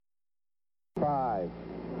5,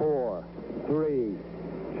 4, 3,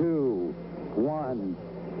 2, 1,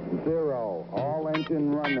 0. All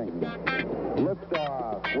engine running.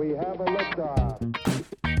 Liftoff. We have a liftoff.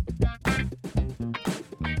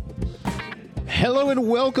 Hello and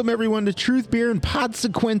welcome everyone to Truth, Beer, and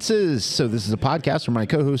Podsequences. So this is a podcast where my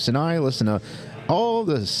co-hosts and I listen to all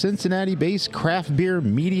the Cincinnati-based craft beer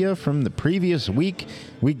media from the previous week.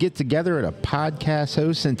 We get together at a podcast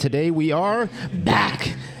host, and today we are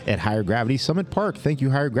back at Higher Gravity Summit Park. Thank you,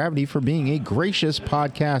 Higher Gravity, for being a gracious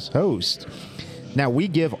podcast host. Now, we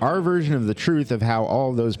give our version of the truth of how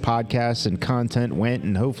all those podcasts and content went,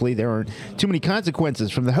 and hopefully there aren't too many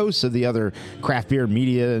consequences from the hosts of the other craft beer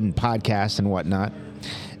media and podcasts and whatnot.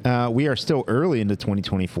 We are still early into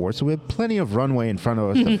 2024, so we have plenty of runway in front of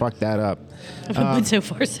us to fuck that up. But so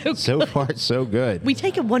far, so good. So far, so good. We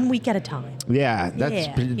take it 1 week at a time. Yeah, that's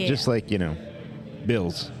Yeah. just like,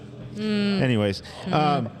 bills. Anyways,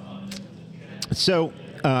 I'm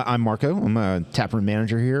Marco. I'm a taproom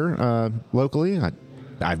manager here locally.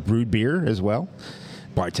 I've brewed beer as well,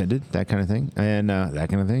 bartended, that kind of thing,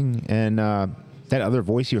 and that other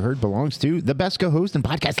voice you heard belongs to the best co-host in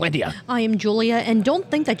Podcast Landia. I am Julia, and don't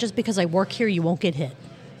think that just because I work here, you won't get hit.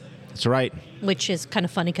 That's right. Which is kind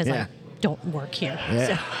of funny because Yeah. I don't work here.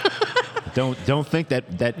 Yeah. So. Don't think that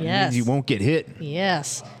Yes. means you won't get hit.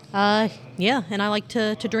 Yes. And I like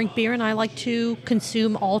to drink beer, and I like to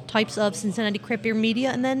consume all types of Cincinnati craft beer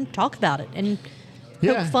media and then talk about it and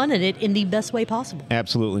poke fun at it in the best way possible.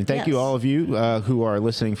 Absolutely. Thank you Yes. all of you who are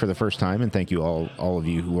listening for the first time, and thank you all of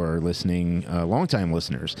you who are listening, longtime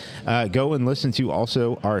listeners. Go and listen to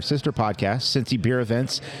also our sister podcast, Cincy Beer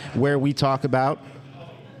Events, where we talk about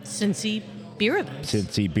Cincy beer events.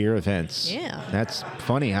 Cincy Beer Events. Yeah. That's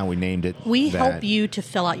funny how we named it. We that. help you to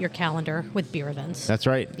fill out your calendar with beer events. That's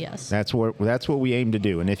right. Yes. That's what we aim to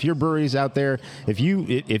do. And if your breweries out there, if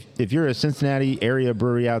you're a Cincinnati area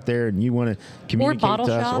brewery out there and you want to communicate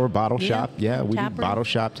to us, or bottle shop, we do bottle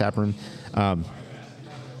shop, tap room.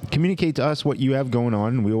 Communicate to us what you have going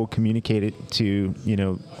on, and we will communicate it to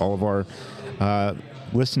all of our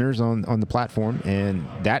listeners on the platform, and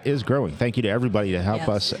that is growing. Thank you to everybody to help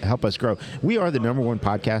us grow. We are the number one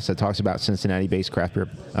podcast that talks about Cincinnati-based craft beer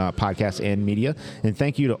podcasts and media, and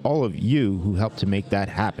thank you to all of you who helped to make that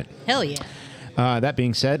happen. Hell yeah. That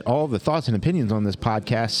being said, all of the thoughts and opinions on this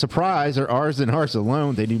podcast, surprise, are ours and ours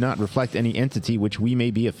alone. They do not reflect any entity which we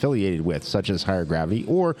may be affiliated with, such as Higher Gravity,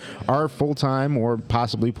 or our full-time or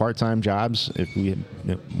possibly part-time jobs. If we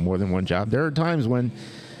have more than one job, there are times when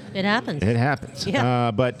it happens. It happens.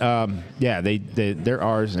 Yeah. They're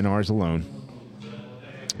ours and ours alone.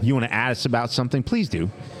 You want to add us about something, please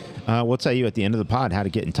do. We'll tell you at the end of the pod how to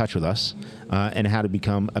get in touch with us and how to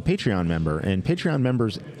become a Patreon member. And Patreon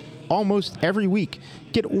members almost every week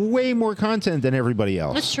get way more content than everybody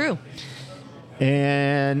else. That's true.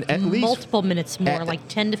 And at least multiple minutes more, like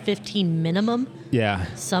 10 to 15 minimum. Yeah.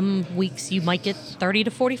 Some weeks you might get 30 to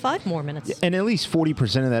 45 more minutes. And at least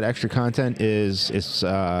 40% of that extra content is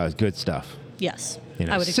good stuff. Yes.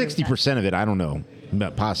 I would agree 60% of it, I don't know,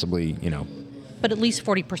 but possibly, But at least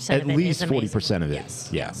 40% of it. At least is 40% of it. Yes.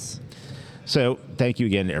 Yes. So thank you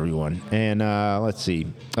again to everyone. And let's see.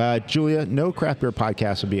 Julia, no craft beer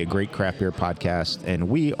podcast would be a great craft beer podcast. And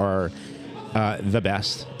we are the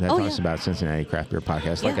best that talks about Cincinnati craft beer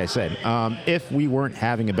podcast. Like I said, if we weren't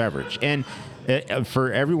having a beverage. And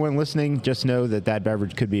for everyone listening, just know that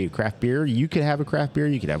beverage could be a craft beer. You could have a craft beer.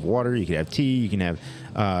 You could have water. You could have tea. You can have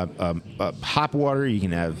hop water. You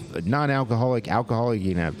can have non-alcoholic, alcoholic. You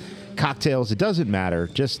can have cocktails. It doesn't matter.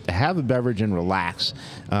 Just have a beverage and relax.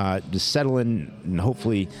 Just settle in and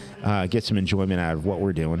hopefully get some enjoyment out of what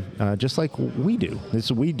we're doing, just like we do.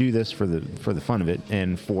 We do this for the fun of it,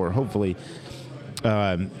 and for hopefully,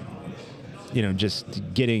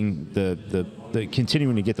 just getting the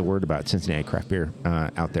continuing to get the word about Cincinnati craft beer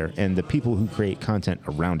out there and the people who create content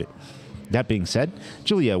around it. That being said,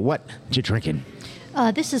 Julia, what you drinking?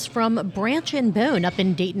 This is from Branch and Bone up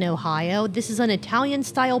in Dayton, Ohio. This is an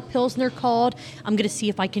Italian-style Pilsner called, I'm going to see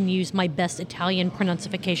if I can use my best Italian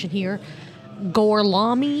pronunciation here,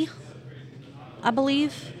 Gorlami, I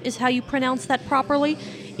believe is how you pronounce that properly.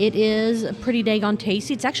 It is pretty daggone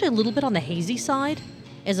tasty. It's actually a little bit on the hazy side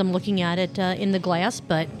as I'm looking at it in the glass,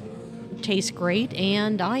 but it tastes great,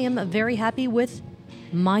 and I am very happy with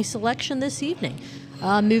my selection this evening.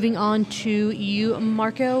 Moving on to you,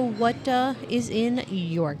 Marco, what is in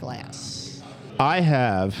your glass?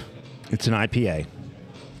 It's an IPA.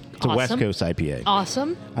 It's a West Coast IPA.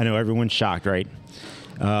 Awesome. I know everyone's shocked, right?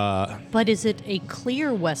 But is it a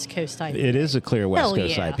clear West Coast IPA? It is a clear West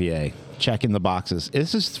Coast yeah. IPA. Checking the boxes.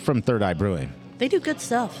 This is from Third Eye Brewing. They do good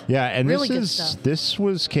stuff. Yeah, and really good stuff. this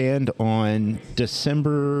was canned on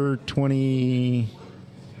December 20.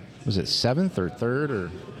 Was it 7th or 3rd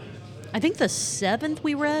or? I think the 7th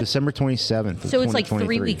we read. December 27th. So it's like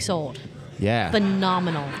 3 weeks old. Yeah.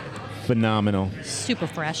 Phenomenal. Super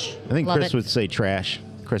fresh. I think Love Chris it. would say trash.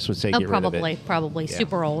 Chris would say get rid of it. Probably. Yeah.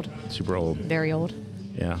 Super old. Super old. Very old.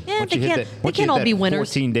 Yeah. Yeah, Once they you hit can't- that- they once you can't hit all that be winners.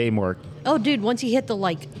 14-day mark. Oh, dude, once you hit the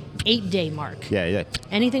 8-day mark. Yeah.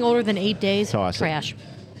 Anything older than 8 days, Toss it. trash.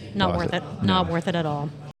 Not Toss worth it. it. Not worth it at all.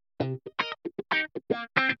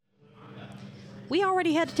 We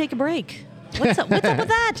already had to take a break. What's up with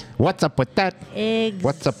that? What's up with that? Exactly.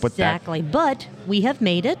 What's up with that? Exactly. But we have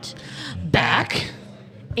made it back.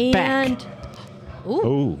 And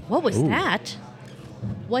Ooh. what was Ooh. that?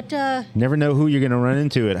 What Never know who you're going to run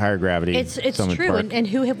into at Higher Gravity. it's Summit true. Park. And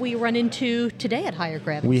who have we run into today at Higher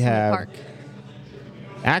Gravity? We Summit have- Park?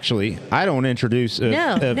 Actually, I don't introduce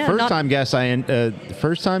first time guests.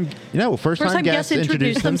 First time guests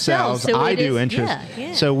introduce themselves. so I it do is- intros.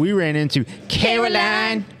 yeah. So we ran into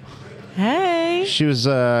Caroline. Hey. She was.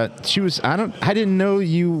 I didn't know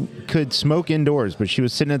you could smoke indoors, but she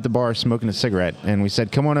was sitting at the bar smoking a cigarette, and we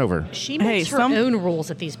said, "Come on over." She makes her some- own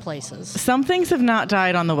rules at these places. Some things have not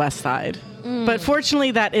died on the west side, but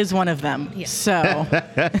fortunately that is one of them. Yeah. So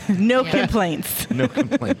no complaints. No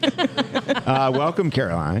complaint. Welcome,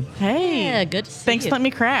 Caroline. Hey. Yeah, good to see Thanks you. for letting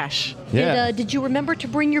me crash. Yeah. Did you remember to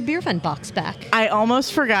bring your beer vent box back? I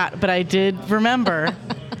almost forgot, but I did remember.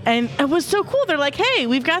 And it was so cool. They're like, hey,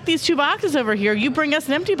 we've got these 2 boxes over here. You bring us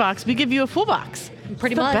an empty box, we give you a full box.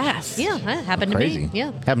 Pretty It's the much. best. Yeah, that happened Crazy. to me.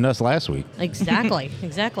 Yeah, Happened to us last week. exactly.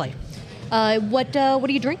 Exactly. What are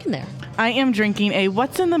you drinking there? I am drinking a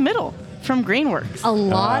What's in the Middle from Grainworks. A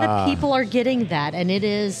lot of people are getting that, and it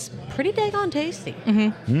is pretty daggone tasty.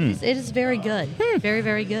 It is very good. Very,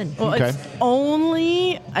 very good. Well, Okay. it's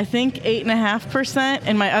only, I think, 8.5%,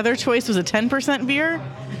 and my other choice was a 10% beer.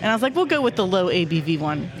 And I was like, we'll go with the low ABV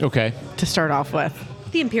one Okay. to start off with.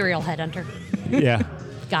 The Imperial Headhunter. Yeah.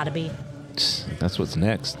 Gotta be. That's what's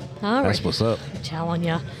next. All That's right. what's up. I'm telling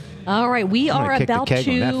you. All right, we I'm are gonna kick the about keg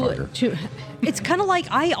on that to. It's kind of like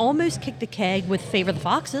I almost kicked the keg with Favor the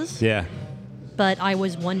Foxes, Yeah. but I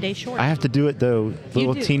was one day short. I have to do it though,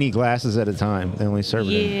 little do. teeny glasses at a time. They only serve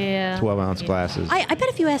it Yeah. in 12-ounce Yeah. glasses. I bet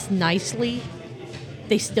if you ask nicely,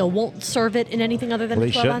 they still won't serve it in anything other than Well,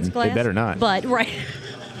 a they 12-ounce shouldn't. They glass. better not. But right.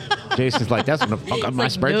 Jason's like, that's gonna fuck up my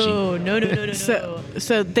Like, spreadsheet. No.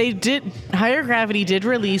 So they did, Higher Gravity did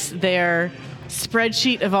release their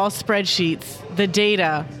spreadsheet of all spreadsheets, the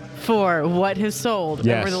data for what has sold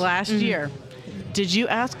Yes. over the last year. Did you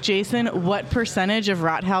ask Jason what percentage of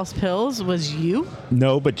Rot House pills was you?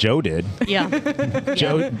 No, but Joe did. Yeah.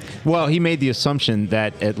 Joe, well, he made the assumption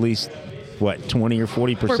that at least 20 or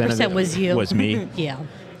 40% of 4% it was you. Was me. Yeah.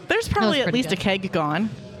 There's probably at pretty least good. a keg gone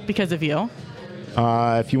because of you.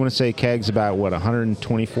 If you want to say kegs, about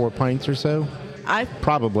 124 pints or so.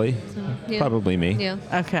 Probably. Yeah. Probably me. Yeah.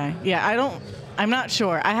 Okay. Yeah, I'm not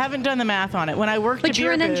sure. I haven't done the math on it. When I worked But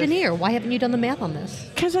you're an engineer. Why haven't you done the math on this?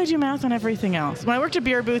 Because I do math on everything else. When I worked at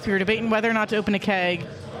Beer Booth, we were debating whether or not to open a keg.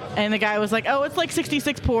 And the guy was like, oh, it's like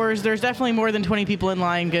 66 pours. There's definitely more than 20 people in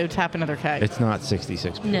line. Go tap another keg. It's not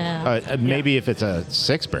 66. No. Maybe if it's a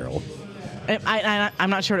 6-barrel. I'm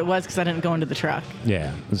not sure what it was because I didn't go into the truck.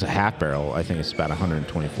 Yeah. It's a half barrel. I think it's about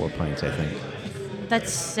 124 pints, I think. That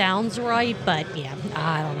sounds right, but yeah,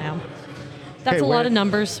 I don't know. That's Hey, a lot of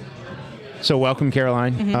numbers. So welcome,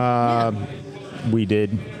 Caroline. Mm-hmm. We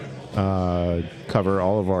did cover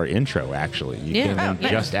all of our intro, actually. You Yeah. came in Oh,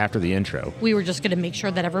 nice. just after the intro. We were just going to make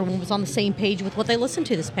sure that everyone was on the same page with what they listened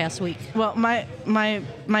to this past week. Well,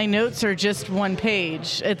 my notes are just one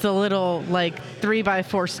page. It's a little like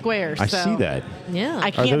 3x4 squares. I so see that. Yeah.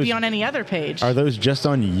 I can't those- be on any other page. Are those just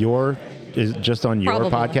on your Probably.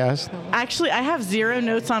 podcast? Actually, I have 0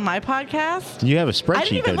 notes on my podcast. You have a I didn't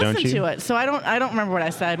spreadsheet even though, don't listen you? to it, so I don't remember what I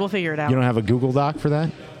said. We'll figure it out. You don't have a Google Doc for that?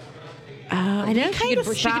 I know she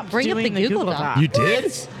could stopped bring up the doing the Google Google Doc. Doc. You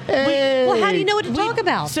did? Hey. Well, how do you know what to talk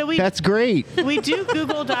about? So That's great. we do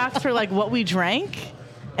Google Docs for like what we drank,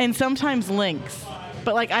 and sometimes links.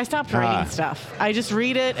 But like I stopped writing stuff. I just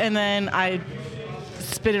read it and then I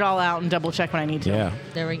spit it all out and double check when I need to. Yeah.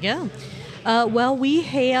 There we go. Well, we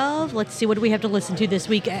have, let's see, what do we have to listen to this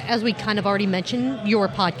week? As we kind of already mentioned, your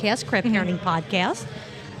podcast, Crap Parenting Podcast.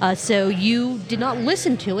 So you did not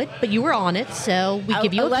listen to it, but you were on it, so we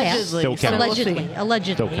give you a pass. Allegedly. Still counts. So we'll see.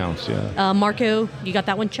 Allegedly. Still counts, yeah. Marco, you got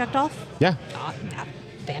that one checked off? Yeah.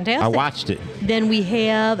 Fantastic. I watched it. Then we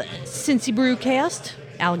have Cincy Brewcast,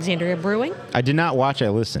 Alexandria Brewing. I did not watch, I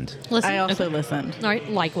listened. Listen. I also Okay. listened. All right,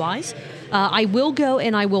 likewise. I will go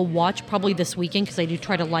and I will watch probably this weekend because I do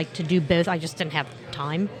try to like to do both. I just didn't have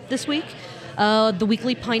time this week. The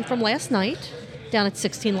Weekly Pint from last night down at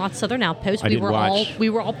 16 Lot Southern Outpost. We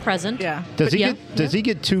were all present. Yeah. Does he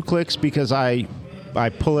get 2 clicks because I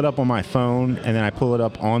pull it up on my phone and then I pull it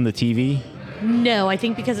up on the TV? No, I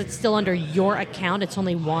think because it's still under your account, it's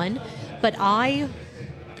only 1. But I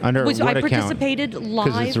participated live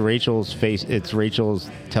because it's Rachel's face. It's Rachel's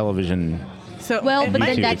television. So but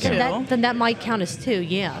YouTube then that might count as 2.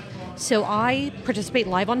 Yeah. So I participate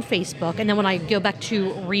live on Facebook, and then when I go back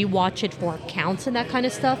to rewatch it for counts and that kind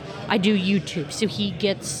of stuff, I do YouTube. So he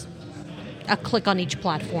gets a click on each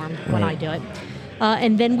platform when I do it.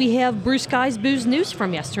 And then we have Bruce Guy's Booze News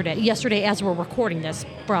from yesterday. Yesterday, as we're recording this,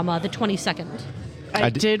 from the 22nd. I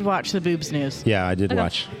did watch the Boobs News. Yeah, I did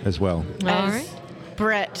watch as well. All right.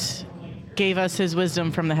 Brett gave us his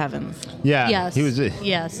wisdom from the heavens. Yeah. Yes. He was.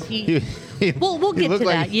 Yes. We'll get to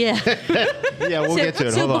that. Yeah. Yeah, we'll get to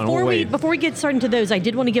it. So Hold on. before we get started into those, I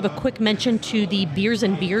did want to give a quick mention to the Beers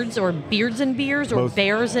and Beards, or Beards and Beers, or Both.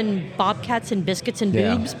 Bears and Bobcats and Biscuits and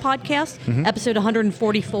Yeah. Boobs podcast, episode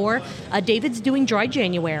 144. David's doing Dry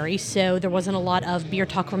January, so there wasn't a lot of beer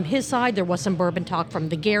talk from his side. There was some bourbon talk from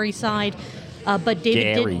the Gary side. But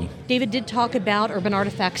David did talk about Urban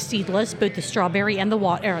Artifacts Seedless, both the strawberry and the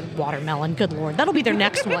watermelon. Good Lord. That'll be their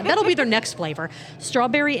next one. That'll be their next flavor.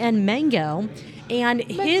 Strawberry and mango. And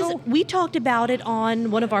we talked about it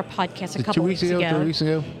on one of our podcasts a couple weeks ago. 3 weeks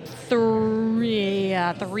ago?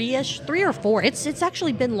 3-ish, 3 or 4. It's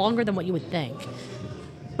actually been longer than what you would think.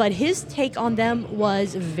 But his take on them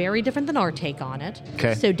was very different than our take on it.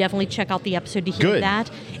 Okay. So definitely check out the episode to hear that.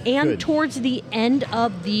 And towards the end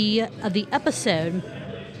of the episode,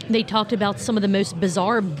 they talked about some of the most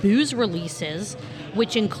bizarre booze releases,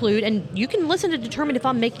 which include, and you can listen to determine if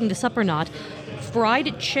I'm making this up or not,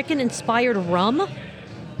 fried chicken-inspired rum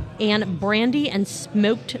and brandy and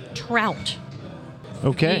smoked trout.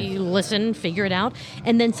 Okay. You listen, figure it out.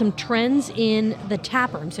 And then some trends in the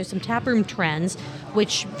tap room. So some tap room trends,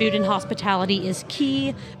 which food and hospitality is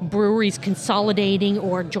key, breweries consolidating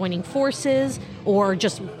or joining forces, or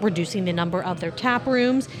just reducing the number of their tap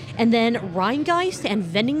rooms. And then Rheingeist and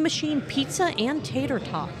vending machine pizza and tater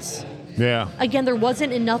tots. Yeah. Again, there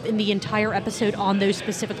wasn't enough in the entire episode on those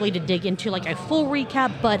specifically to dig into like a full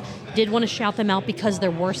recap, but did want to shout them out because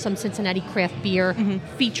there were some Cincinnati craft beer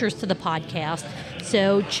features to the podcast.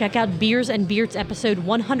 So check out Beers and Beards episode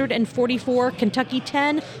 144, Kentucky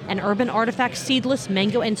 10, and Urban Artifacts Seedless,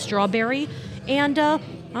 Mango and Strawberry. And I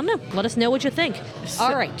don't know, let us know what you think.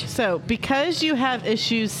 All right. So because you have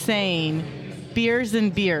issues saying Beers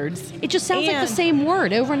and Beards, It just sounds like the same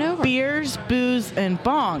word over and over. beers, booze, and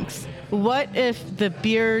bonks, what if the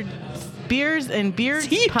Beers and Beards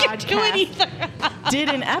podcast did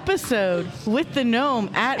an episode with the gnome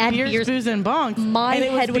at Beers, Booze, and Bonks? My and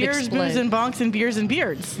it head was would Beers, explode. Booze, and Bonks, and Beers and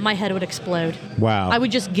Beards. My head would explode. Wow. I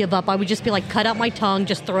would just give up. I would just be like, cut out my tongue,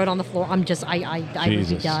 just throw it on the floor. I would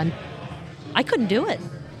be done. I couldn't do it.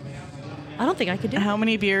 I don't think I could do it. How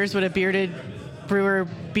many beers would a bearded brewer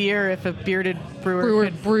beer if a bearded brewer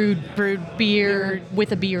could brewed beer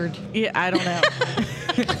with a beard? Yeah, I don't know.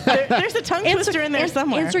 There's a tongue twister in there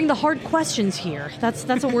somewhere. Answering the hard questions here. That's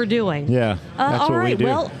what we're doing. Yeah. That's all what right. we do.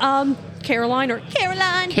 Well, Caroline,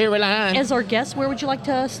 Caroline, as our guest, where would you like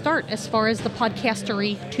to start as far as the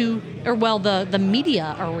podcastery the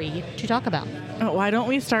media-ery to talk about? Oh, why don't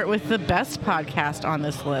we start with the best podcast on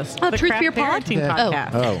this list? Oh, the Truth Craft Beer Pod?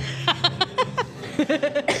 Parenting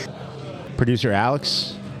podcast. Producer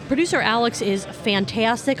Alex. Producer Alex is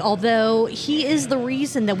fantastic, although he is the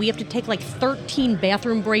reason that we have to take like 13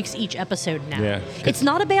 bathroom breaks each episode now. Yeah. It's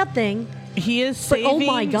not a bad thing. He is But, saving oh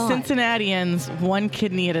my God. Cincinnatians one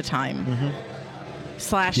kidney at a time.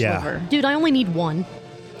 / liver. Dude, I only need one.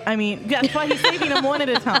 I mean, that's why he's saving them one at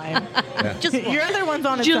a time. Just one. Your other one's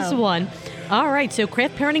on its Just own. one. All right, so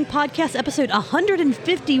Craft Parenting Podcast episode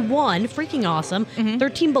 151, freaking awesome,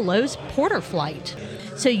 13 Below's Porter Flight.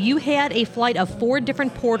 So you had a flight of 4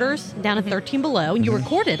 different porters down at 13 Below, and you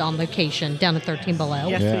recorded on location down at 13 Below.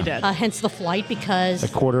 Yes, Yeah. we did. Hence the flight, because A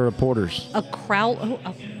quarter of porters. a crowd...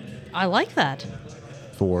 I like that.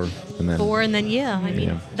 4 and then 4 and then, I mean,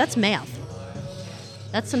 Yeah. that's math.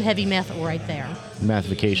 That's some heavy math right there.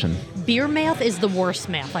 mathification. Beer math is the worst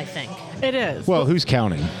math, I think. It is. Well, who's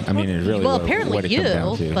counting? I mean, it's really apparently what it comes you,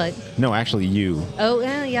 down to. but- No, actually you. Oh,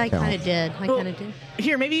 yeah, I Count. kind of did. Well,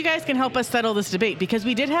 here, maybe you guys can help us settle this debate, because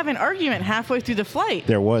we did have an argument halfway through the flight.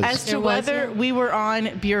 There was. As to There was, whether yeah. we were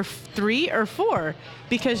on beer 3 or 4,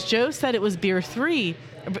 because Joe said it was beer 3.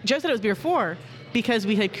 Joe said it was beer 4 because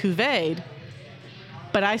we had cuvée,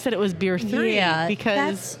 but I said it was beer 3 Yeah, because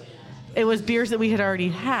that's- it was beers that we had already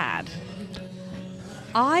had.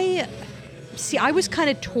 I was kind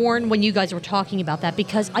of torn when you guys were talking about that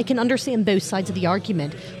because I can understand both sides of the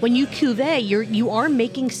argument. When you cuvee, you are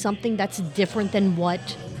making something that's different than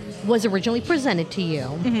what was originally presented to you.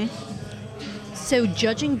 Mm-hmm. So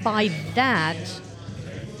judging by that,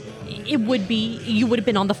 you would have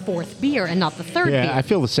been on the fourth beer and not the third beer. Yeah, I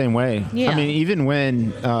feel the same way. Yeah. I mean, even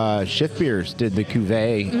when Shift Beers did the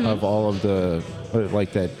cuvee of all of the,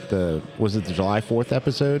 was it the July 4th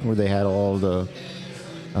episode where they had all the...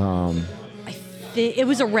 It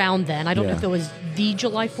was around then. I don't know Yeah. if it was the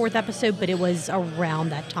July 4th episode, but it was around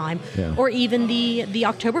that time. Yeah. Or even the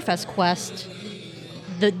Oktoberfest Quest,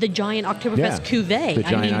 the giant Oktoberfest cuvee. The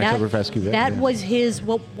giant Oktoberfest cuvee. That was his,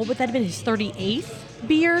 what would that have been, his 38th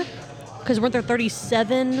beer? Because weren't there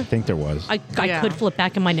 37? I think there was. I could flip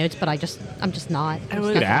back in my notes, but I'm just not. You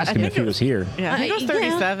could ask him if he was here. Yeah, I think it was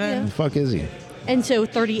 37. Yeah. The fuck is he? And so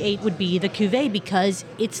 38 would be the cuvee because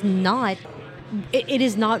it's not, it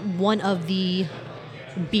is not one of the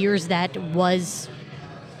beers that was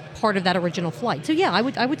part of that original flight. So yeah,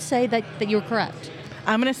 I would say that you're correct.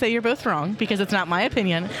 I'm going to say you're both wrong because it's not my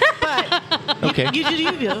opinion. But Okay. you do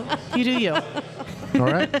you. You do you. All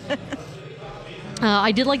right.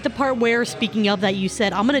 I did like the part where, speaking of that, you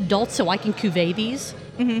said, I'm an adult so I can cuvee these.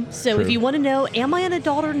 Mm-hmm. So True. if you want to know, am I an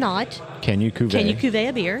adult or not, Can you cuvee?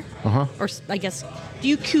 a beer? Uh-huh. Or I guess, do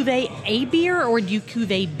you cuvee a beer or do you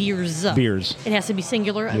cuvee beers? Beers. It has to be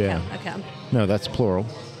singular? Okay. Yeah. Okay. No, that's plural.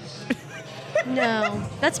 No,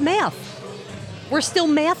 that's math. We're still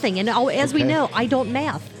mathing, and as we Okay. know, I don't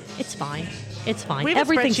math. It's fine. It's fine. We have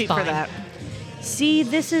Everything's a spreadsheet fine. for that. See,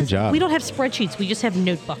 this is, Good job. we don't have spreadsheets. We just have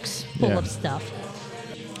notebooks full Yeah. of stuff.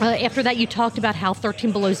 After that, you talked about how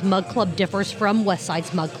 13 Below's Mug Club differs from West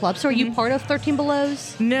Side's Mug Club. So are you part of 13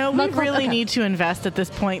 Below's? No, we Mug Club? really Okay. need to invest at this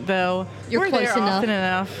point, though. You're we're close there enough. often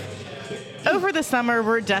enough. Over the summer,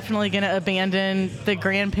 we're definitely going to abandon the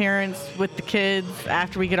grandparents with the kids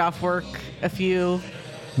after we get off work. A few.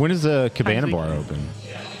 When is the Cabana we- Bar open?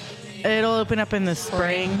 It'll open up in the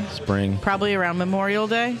spring, Spring. probably around Memorial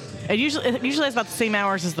Day. It usually has about the same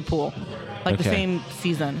hours as the pool, like the Okay. same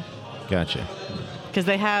season, Gotcha. because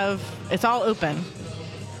it's all open.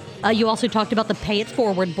 You also talked about the Pay It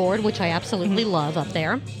Forward board, which I absolutely love up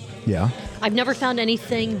there. Yeah. I've never found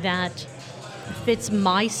anything that fits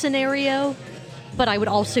my scenario, but I would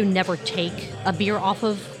also never take a beer off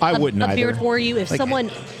of I wouldn't a beer either. for you. If Like,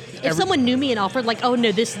 someone knew me and offered like, oh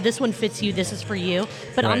no, this one fits you, this is for you,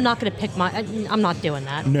 but Right. I'm not going to pick I'm not doing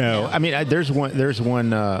that. No, I mean, there's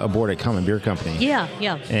one aboard at Common Beer Company. Yeah.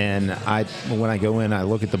 And when I go in, I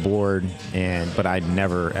look at the board, but I'd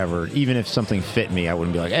never ever, even if something fit me, I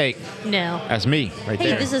wouldn't be like, hey, No. that's me right Hey,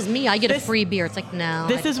 there. this is me. I get a This- free beer. It's like, no.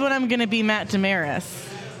 This is when I'm going to be Matt Damaris,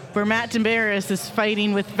 where Matt Damaris is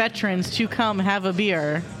fighting with veterans to come have a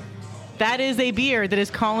beer. That is a beer that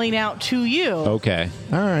is calling out to you. Okay.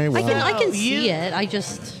 All right. Well, I can So see you- it. I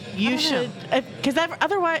just You I don't should, know. because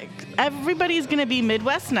otherwise everybody's going to be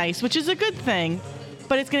Midwest nice, which is a good thing.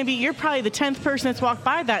 But it's going to be, you're probably the 10th person that's walked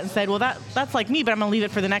by that and said, well, that's like me, but I'm going to leave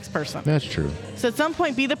it for the next person. that's true. So at some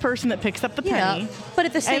point, be the person that picks up the Yeah, penny. but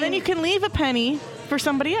at the same, And then you can leave a penny for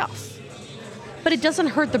somebody else. but it doesn't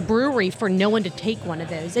hurt the brewery for no one to take one of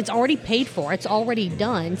those. It's already paid for. It's already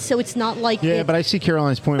done. So it's not like Yeah, but I see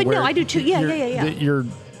Caroline's point. But where no, I do too. Yeah, you're- yeah.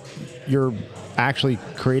 You're actually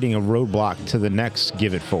creating a roadblock to the next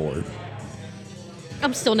Give It Forward.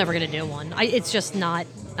 I'm still never going to do one. It's just not.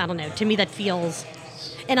 I don't know. To me, that feels.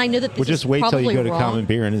 And I know that this Well, just is wait till probably you go to wrong. Common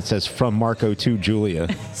Beer and it says from Marco to Julia.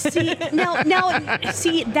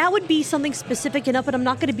 See that would be something specific enough, but I'm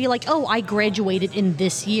not going to be like, oh, I graduated in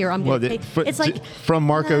this year. I'm going to take. It's like from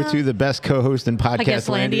Marco no. to the best co-host in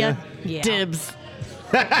Podcastlandia. Yeah. Dibs.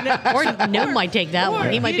 Or no might take that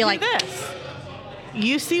one. He might you be do like, this.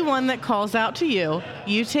 You see one that calls out to you.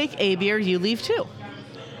 You take a beer, you leave two.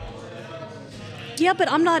 yeah,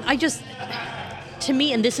 but I'm not. I just. To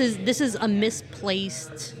me, and this is a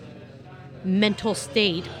misplaced mental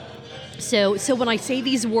state. So when I say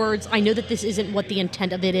these words, I know that this isn't what the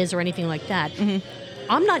intent of it is or anything like that. Mm-hmm.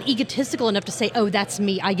 I'm not egotistical enough to say, "Oh, that's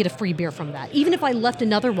me. I get a free beer from that." Even if I left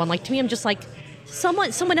another one, like to me, I'm just like,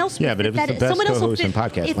 someone else. Yeah, would but fit if it's that the in. best Someone else will co-host in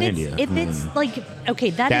fit- Podcastlandia, If it's like, okay,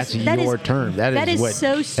 That's that your is term. That is what-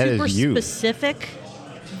 so that is super you. specific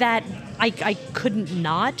that I couldn't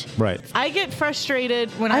not. Right. I get frustrated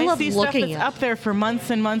when I I love see stuff looking that's at- up there for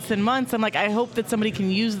months and months and months. I'm like, I hope that somebody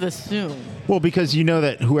can use this soon. Well, because you know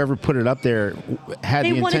that whoever put it up there had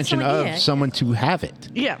They the wanted intention someone- of yeah. someone to have it.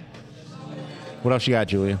 Yeah. What else you got,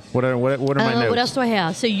 Julia? What are my notes? What else do I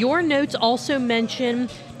have? So your notes also mention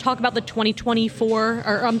talk about the 2024,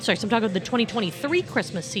 or I'm sorry, so I'm talking about the 2023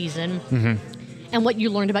 Christmas season. Mm-hmm. and what you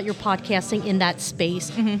learned about your podcasting in that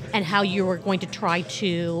space, and how you were going to try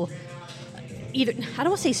to either, I don't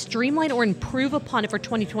want to say streamline or improve upon it for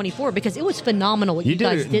 2024, because it was phenomenal what you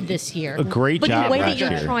guys did this year. A great job. But the way that last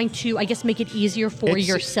you're year. trying to, I guess, make it easier for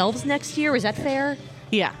yourselves next year, is that fair?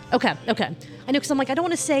 Yeah. Okay. I know, because I'm like, I don't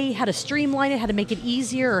want to say how to streamline it, how to make it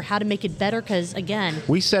easier, or how to make it better, because, again...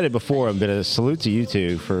 We said it before, but a salute to you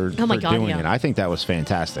two for doing it. I think that was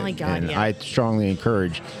fantastic. Oh my God, and yeah. I strongly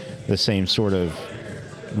encourage the same sort of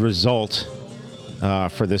result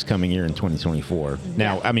for this coming year in 2024.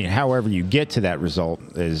 Now, I mean, however you get to that result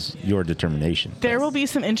is your determination. There will be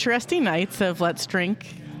some interesting nights of let's drink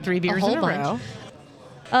 3 beers in a row.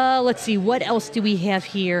 Let's see, what else do we have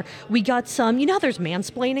here? We got some, you know how there's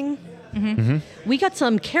mansplaining? We got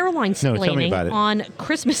some Caroline No, tell me splaining about it. on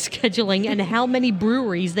Christmas scheduling and how many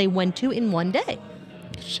breweries they went to in one day.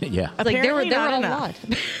 Yeah. Like there were Apparently a not lot.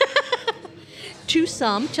 To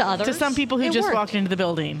some, to others. To some people who it just worked. walked into the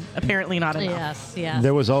building, apparently not enough. Yes.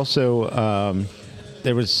 There was also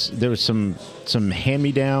there was some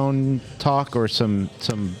hand-me-down talk or some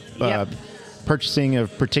Yep. purchasing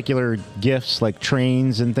of particular gifts like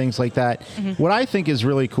trains and things like that. What I think is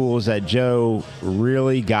really cool is that Joe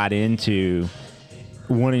really got into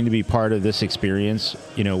wanting to be part of this experience,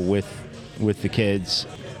 you know, with the kids.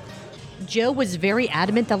 Joe was very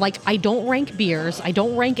adamant that, like, I don't rank beers, I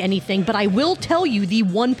don't rank anything, but I will tell you the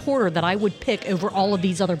one porter that I would pick over all of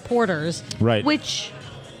these other porters. Right. Which,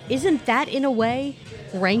 isn't that in a way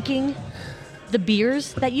ranking the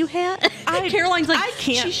beers that you had? Caroline's like, I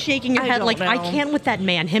can't. she's shaking her I head don't like, I know. can't with that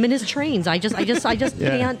man, him and his trains. I just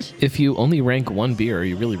can't. If you only rank one beer, are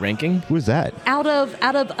you really ranking? Who's that? Out of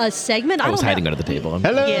a segment, I was don't hiding know. under the table.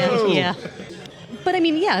 Hello. Yeah. But I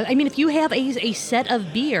mean, if you have a set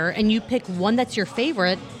of beer and you pick one that's your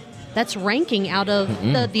favorite, that's ranking out of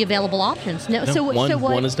the available options. No, No, so what?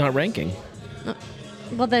 one is not ranking.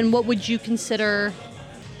 Well, then what would you consider?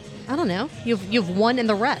 I don't know. You've one and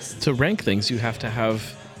the rest. To rank things, you have to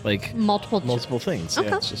have like Multiple things. Okay.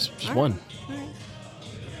 Yeah, it's just one.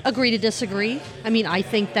 Agree to disagree. I mean, I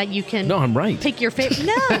think that you can. No, I'm right. Pick your favorite.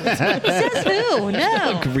 No, says who?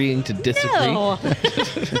 No. Agreeing to disagree. No.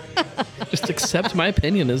 Just accept my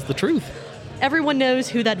opinion as the truth. Everyone knows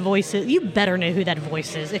who that voice is. You better know who that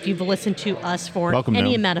voice is if you've listened to us for Welcome,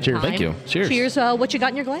 any Noam. amount of Cheers. time. Thank you. Cheers. Cheers. What you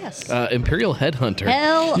got in your glass? Imperial Headhunter.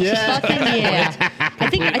 Hell fucking yeah. I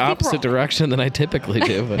think Opposite we're, direction than I typically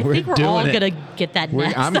do. But I think we're doing all it. gonna get that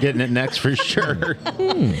next. I'm getting it next for sure.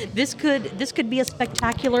 This could be a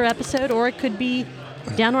spectacular episode, or it could be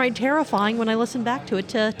downright terrifying when I listen back to it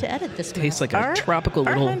to edit this. tastes mess. like a tropical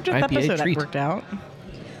our little 100th IPA episode treat. worked out.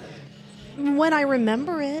 When I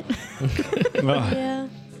remember it. Yeah.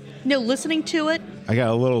 No, listening to it, I got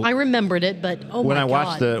a little. I remembered it, but oh when my I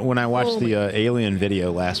watched God. the Oh my- Alien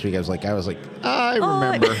video last week, I was like, I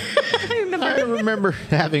remember. I remember I remember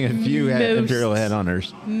having a few Most. Imperial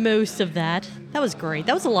Headhunters. most of that. That was great.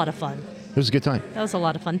 That was a lot of fun. It was a good time. That was a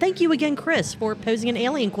lot of fun. Thank you again, Chris, for posing an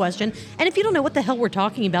alien question. And if you don't know what the hell we're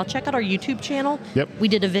talking about, check out our YouTube channel. Yep. We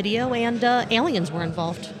did a video, and aliens were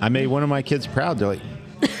involved. I made one of my kids proud. They're like,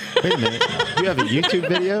 wait a minute, you have a YouTube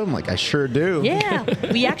video? I'm like, I sure do. Yeah,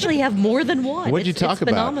 we actually have more than one. What'd you It's talk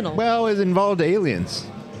about? phenomenal. Well, it involved aliens.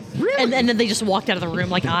 And then they just walked out of the room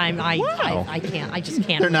like I Wow. can't. I just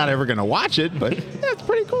can't. They're not ever going to watch it, but that's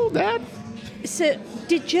pretty cool, Dad. So,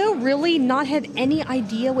 did Joe really not have any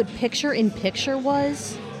idea what picture-in-picture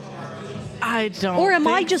was? I don't. Or am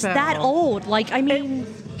I think just so. that old? Like, I mean,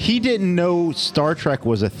 He didn't know Star Trek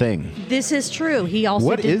was a thing. this is true. He also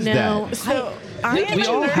What didn't is know. that? So I We am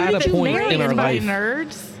all had a nerd point that's in our raised by life.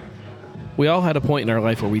 Nerds. We all had a point in our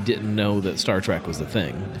life where we didn't know that Star Trek was a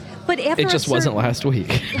thing. But after It just wasn't last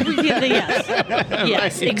week.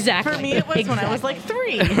 Yes, exactly. For me, it was when I was like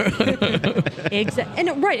 3. Exactly.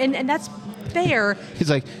 And right, and that's fair. He's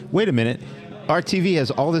like, wait a minute. Our TV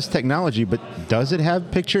has all this technology, but does it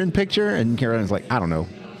have picture-in-picture? And Caroline's like, I don't know.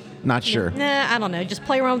 Not sure. Nah, I don't know. Just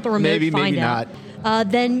play around with the remote. Maybe, find maybe out.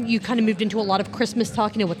 Then you kind of moved into a lot of Christmas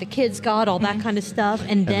talk, what the kids got, all that kind of stuff,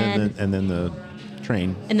 and then And then the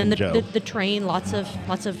train. Joe. the train, lots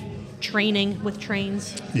of training with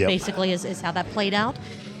trains. Yep. Basically, is how that played out.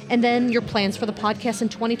 And then your plans for the podcast in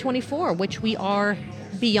 2024, which we are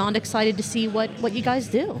beyond excited to see what you guys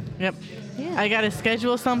do. Yep. Yeah. I got to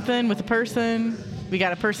schedule something with a person. We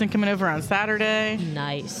got a person coming over on Saturday.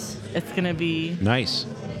 Nice. It's going to be Nice.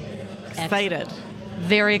 excited.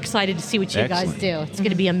 Very excited to see what you guys Excellent. do. It's going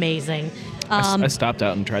to be amazing. I stopped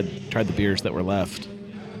out and tried the beers that were left.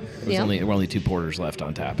 There were only 2 porters left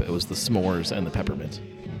on tap. It was the s'mores and the peppermint.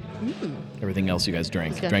 Everything else you guys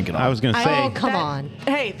drank good. it all. I was going to say. Oh, come on.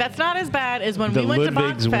 Hey, that's not as bad as when The we went to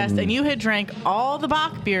Ludwig's Bachfest one. and you had drank all the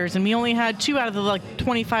Bach beers and we only had 2 out of the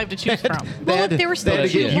 25 to choose from. Well, if there were still they had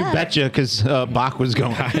to two get you left. betcha because Bach was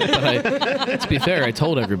going. To be fair, I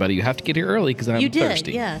told everybody you have to get here early because I'm You did,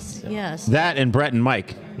 thirsty. yes, yes. That and Brett and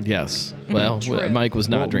Mike. Yes. Well, True. Mike was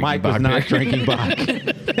not drinking Mike Bach was not beer. drinking Bach.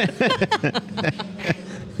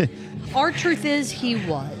 Our truth is he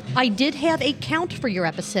was. I did have a count for your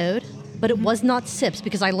episode, but it was not sips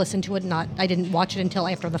because I listened to it. I didn't watch it until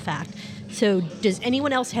after the fact. So, does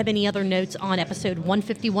anyone else have any other notes on episode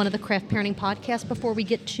 151 of the Craft Parenting Podcast before we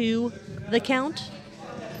get to the count?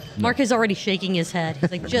 Mark is already shaking his head.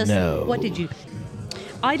 He's like, No. what did you?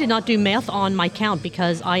 I did not do math on my count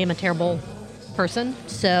because I am a terrible person.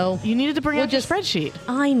 So You needed to bring We'll out your just- spreadsheet.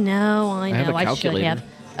 I know. have a I should calculator. have.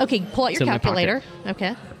 Okay, pull out It's your in my pocket. calculator.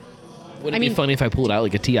 Okay. Would it I be mean- funny if I pulled out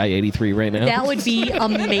like a TI-83 right now? That would be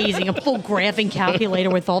amazing. A full graphing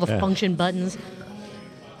calculator with all the function buttons.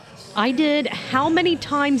 I did how many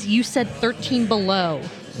times you said 13 below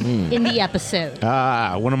in the episode?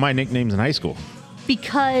 One of my nicknames in high school.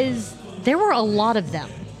 Because there were a lot of them.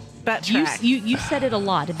 That You, track. you said it a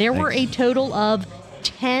lot. There were a Thanks. total of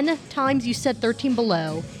 10 times you said 13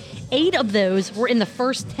 below. 8 of those were in the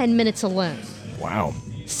first 10 minutes alone. Wow.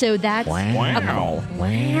 So that's Wow.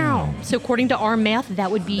 wow. So according to our math,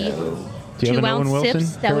 that would be Do you have 2 an ounce Owen Wilson,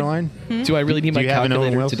 sips. That would, Caroline? Do I really need Do my you have an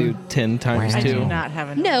Owen calculator to do Wilson? 10 times I 2? do not have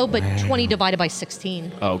an. no, but 20 divided by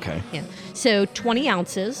 16. Oh, okay. Yeah. So 20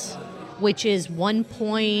 ounces, which is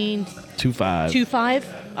 1.25. 2.5.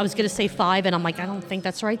 I was going to say 5, and I'm like, I don't think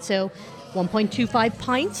that's right. So 1.25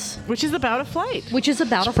 pints, Which is about a flight. which is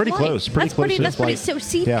about a pretty flight. close, pretty That's close to a That's pretty. flight. So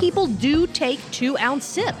see, Yeah. people do take 2 ounce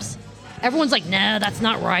sips. Everyone's like, no, that's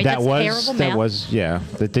not right. That That's terrible math.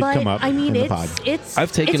 that did But come up I mean, in the pod. it's.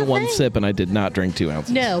 I've taken it's a one thing. sip and I did not drink 2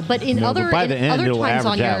 ounces. No, but in No, other but by the end, other it'll times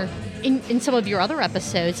on average your out. in some of your other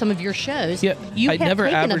episodes, some of your shows, Yeah, you I have never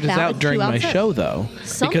taken averages about out a during 2 my ounce sip. show though,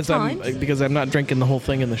 Sometimes. because I'm not drinking the whole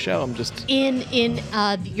thing in the show. I'm just In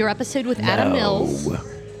your episode with Adam Mills,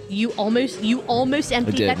 you almost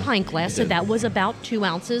emptied did. that pint glass, I so did. that was about 2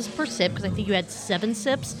 ounces per sip because I think you had 7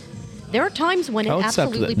 sips. There are times when it I'll accept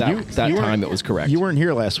absolutely that packs. that You time weren't- it was correct. You weren't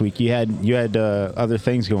here last week. You had other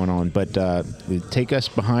things going on, but take us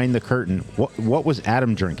behind the curtain. What was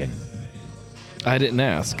Adam drinking? I didn't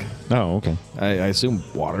ask. Oh, okay. I assume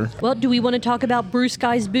water. Well, do we want to talk about Bruce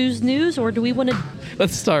Guy's Booze News, or do we want to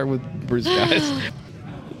Let's start with Bruce, guys.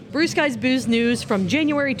 Bruce Guy's Booze News from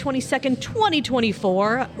January 22nd,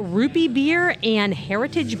 2024, Rupee beer and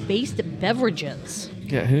heritage-based beverages.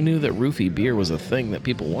 Yeah, who knew that roofie beer was a thing that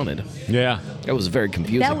people wanted? Yeah. That was very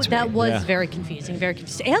confusing to That me. was Yeah. very confusing,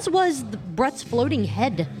 as was Brett's floating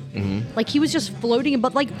head. Like he was just floating,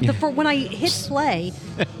 but like when I hit play,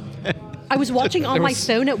 I was watching on There my was-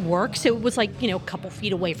 phone at work, so it was like a couple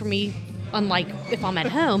feet away from me, unlike if I'm at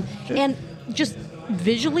home, and just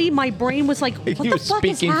visually my brain was like, what He the was fuck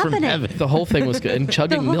is speaking from happening? heaven. The whole thing was good. And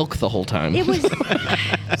chugging whole- milk the whole time. It was.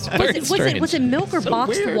 very strange. Was it milk or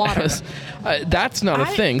boxed weird. water? That's not a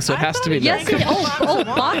I- thing, so it I has to thought be it milk. Yes, Like it, a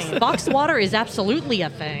box of wine. boxed water is absolutely a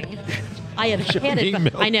thing. I have had it. Being But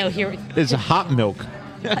milk. I know here. It's hot milk.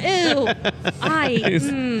 Ew.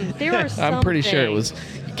 There are some I'm pretty sure it things. was.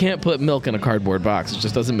 You can't put milk in a cardboard box. It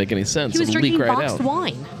just doesn't make any sense. He was It'll drinking leak right boxed out.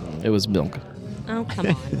 wine. It was milk. Oh come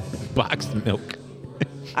on. Boxed milk.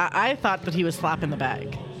 I thought that he was slapping the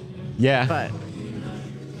bag, Yeah. but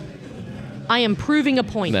I am proving a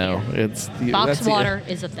point. No, here. it's Boxed water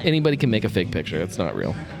is a thing. Anybody can make a fake picture. It's not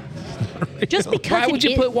real. Just because. Why would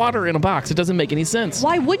you it put is- water in a box? It doesn't make any sense.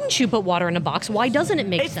 Why wouldn't you put water in a box? Why doesn't it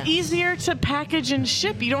make it's sense? easier to package and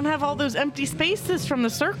ship. You don't have all those empty spaces from the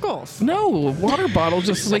circles. No, a water bottle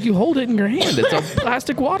just like you hold it in your hand. It's a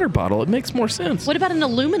plastic water bottle. It makes more sense. What about an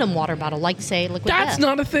aluminum water bottle, like say Liquid That's Death?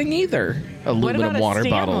 not a thing either. Aluminum about a water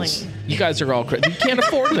Stanley? bottles. You guys are all crazy. You can't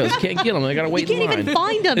afford those. You can't get them. They gotta wait can't in line. even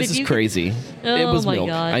find 'em This if is you- crazy. It Oh was my milk.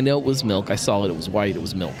 God. I know it was milk. I saw it. It was white. It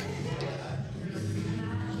was milk.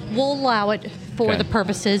 We'll allow it for Okay. the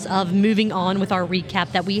purposes of moving on with our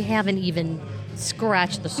recap that we haven't even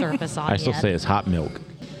scratched the surface on I still yet. say it's hot milk.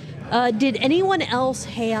 Did anyone else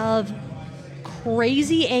have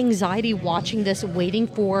crazy anxiety watching this, waiting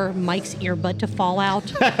for Mike's earbud to fall out?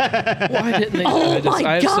 Why didn't they? Oh my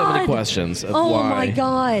I have so many God. questions. Of Oh why. my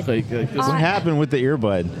God. This- What happened with the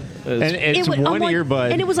earbud? And it's I'm one like-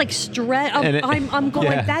 earbud. and it was like stretch. And it- I'm going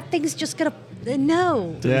yeah. like that thing's just gonna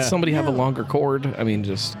no. did Yeah. somebody have a No. longer cord? I mean,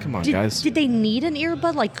 just come on, guys. Did they need an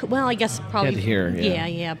earbud? Like, well, I guess probably. Had to hear, yeah.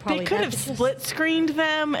 Yeah, probably. They could that. have It's just- split screened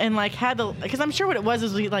them and like had the because I'm sure what it was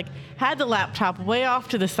is we like had the laptop way off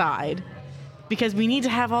to the side, because we need to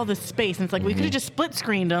have all this space. And it's like we could have just split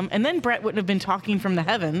screened them, and then Brett wouldn't have been talking from the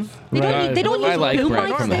heavens. They don't I use like boom Brett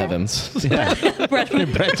mics from the there? heavens.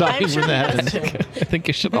 Brett talking sure from the he heavens. does too. I think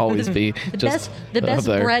it should always be just The best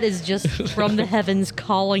up there. Brett is just from the heavens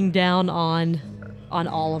calling down on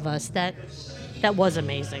all of us. That was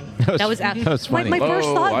amazing. That was funny. My first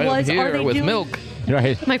thought I am was, here are they with doing milk?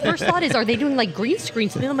 Right. My first thought is, are they doing like green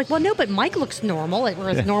screens? And then I'm like, well, no, but Mike looks normal, or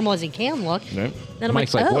as normal as he can look. Right. Then I'm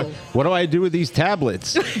Mike's like, like, oh. what do I do with these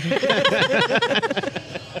tablets?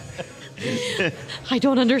 I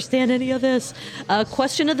don't understand any of this.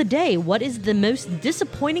 Question of the day: what is the most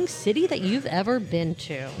disappointing city that you've ever been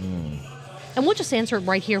to? And we'll just answer it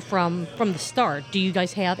right here from the start. Do you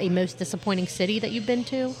guys have a most disappointing city that you've been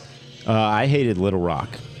to? I hated Little Rock.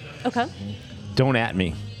 Okay, Don't at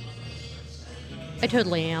me. I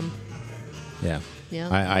totally am. Yeah. Yeah.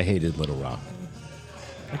 I hated Little Rock.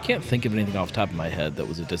 I can't think of anything off the top of my head that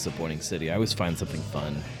was a disappointing city. I always find something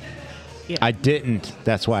fun. I didn't.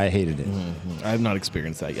 That's why I hated it. I have not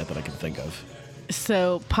experienced that yet that I can think of.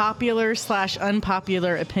 So,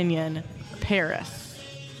 popular/unpopular opinion, Paris.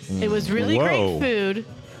 It was really Whoa. great food.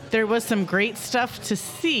 There was some great stuff to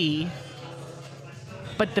see,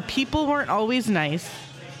 but the people weren't always nice.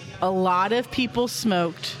 A lot of people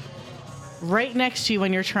smoked right next to you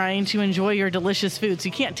when you're trying to enjoy your delicious food, so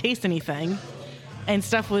you can't taste anything. And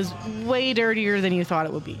stuff was way dirtier than you thought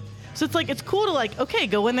it would be. So it's like, it's cool to like, okay,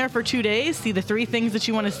 go in there for 2 days, see the 3 things that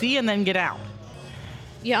you want to see, and then get out.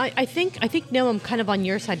 Yeah, I think no, I'm kind of on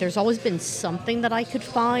your side. There's always been something that I could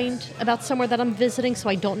find about somewhere that I'm visiting, so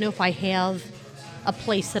I don't know if I have a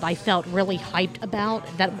place that I felt really hyped about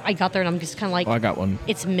that I got there and I'm just kind of like, Oh, I got one.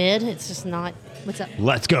 it's mid. It's just not. What's up?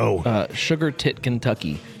 Let's go. Sugar Tit,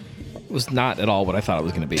 Kentucky. Was not at all what I thought it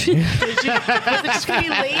was going to be. Was it just going to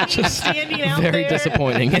be ladies standing out Very there?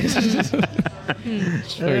 disappointing.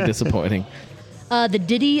 Very disappointing. The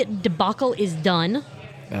Diddy debacle is done,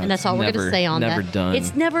 and that's all we're going to say on never that. done.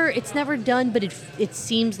 It's never done, but it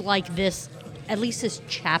seems like at least this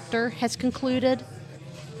chapter has concluded,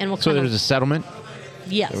 and we'll So kind there's a settlement?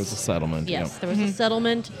 yes, There was a settlement. yes, yeah. there was a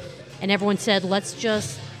settlement, and everyone said, let's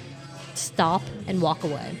just stop and walk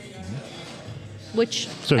away. Which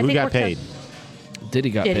So I who think got works out- paid? Diddy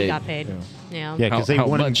got Diddy paid. got paid. Yeah. Yeah, because they how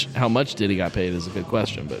won much Diddy got paid is a good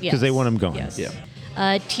question, but Yes. they want him gone. Yes. Yeah.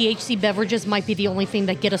 THC beverages might be the only thing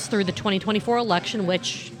that get us through the 2024 election,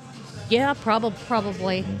 which, yeah,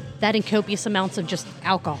 probably. That and copious amounts of just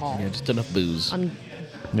alcohol. Yeah, just enough booze.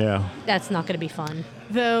 Yeah. That's not going to be fun.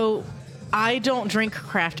 Though I don't drink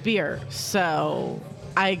craft beer, so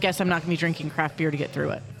I guess I'm not going to be drinking craft beer to get through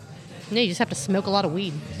it. No, you just have to smoke a lot of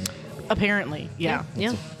weed. Apparently, yeah.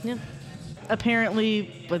 Yeah.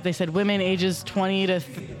 Apparently, what they said, women ages 20 to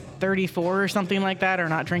 34 or something like that are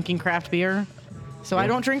not drinking craft beer. So I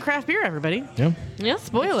don't drink craft beer, everybody. Yeah. Yeah.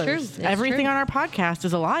 Spoilers. It's true. It's Everything true. on our podcast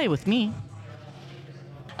is a lie with me.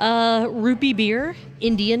 Rupee beer,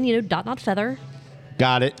 Indian, dot not feather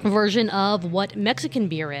Got it. version of what Mexican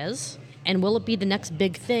beer is, and will it be the next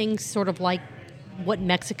big thing, sort of like what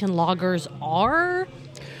Mexican lagers are?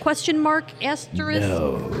 Question mark asterisk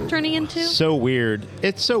turning into. So weird.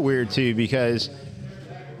 It's so weird too because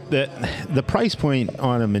the price point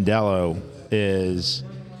on a Modelo is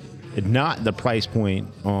not the price point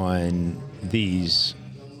on these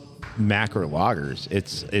macro lagers.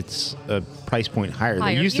 It's a price point higher. They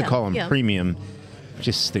Higher, used to yeah, call them yeah. premium, which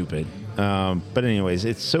is stupid. But anyways,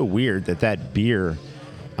 it's so weird that beer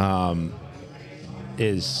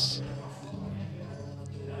is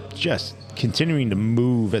just continuing to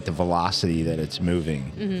move at the velocity that it's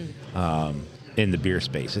moving in the beer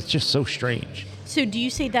space. It's just so strange. So do you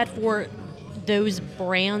say that for those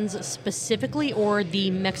brands specifically, or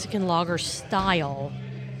the Mexican lager style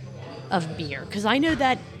of beer? Because I know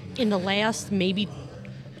that in the last maybe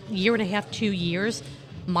year and a half, 2 years,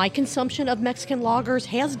 my consumption of Mexican lagers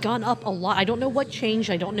has gone up a lot. I don't know what changed.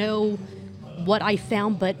 I don't know what I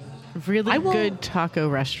found, but Really I will- good taco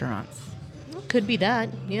restaurants. could be that.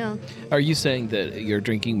 Yeah. Are you saying that you're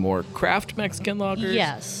drinking more craft Mexican lagers?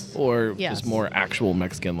 Yes. Or Yes. just more actual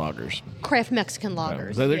Mexican lagers? Craft Mexican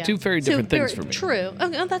lagers. So they're yeah. two very different things for me. True.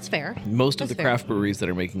 Oh, that's fair. Most of That's the fair. craft breweries that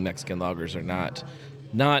are making Mexican lagers are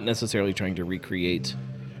not necessarily trying to recreate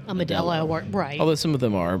A Modelo, or right. Although some of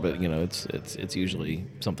them are, but it's usually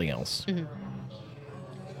something else. Mm-hmm.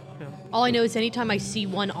 All I know is anytime I see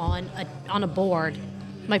one on a board,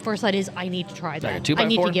 my first thought is I need to try Like that. a 2x4? I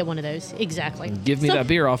need to get one of those. Exactly. Give me that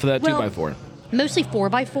beer off of that 2x4. Mostly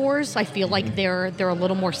 4x4s. I feel like they're a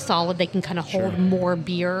little more solid. They can kind of hold more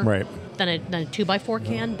beer Right. than a 2x4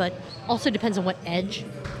 can, but also depends on what edge.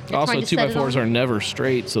 You're Also, trying to set it 2x4s on. are never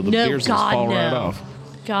straight, so the No, beers God, just fall right no. off.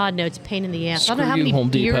 God, no, it's a pain in the ass. I Screw don't know how you, many Home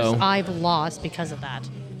beers Depot. I've lost because of that.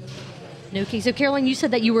 No kidding. So, Caroline, you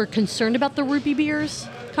said that you were concerned about the roofie beers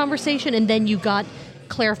conversation, and then you got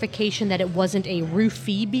clarification that it wasn't a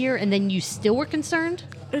roofie beer, and then you still were concerned?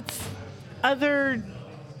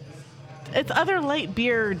 It's other light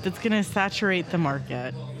beer that's going to saturate the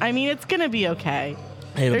market. I mean, it's going to be okay.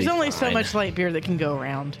 It'll There's be only so fine. much light beer that can go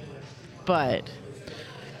around. But,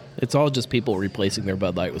 It's all just people replacing their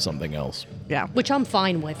Bud Light with something else. yeah. Which I'm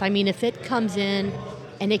fine with. I mean, if it comes in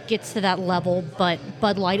and it gets to that level, but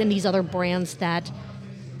Bud Light and these other brands that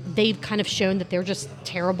they've kind of shown that they're just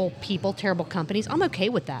terrible people, terrible companies, I'm okay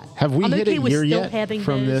with that. Have we I'm hit okay a with year still yet having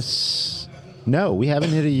from those. this? No, we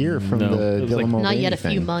haven't hit a year from No, the it was Dylan like- Mulvaney Not yet a few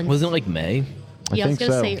thing. months. Wasn't it like May? Yeah, I was think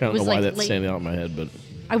going to so. say I it don't was know why like that's late. standing out in my head, but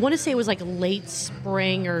I want to say it was like late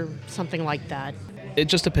spring or something like that. it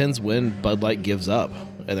just depends when Bud Light gives up.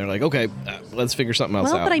 And they're like, okay, let's figure something else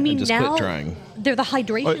Well, out. but I mean, and just now quit trying. they're the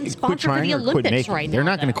hydration Quit sponsor for trying the or quit Olympics making right it? now. They're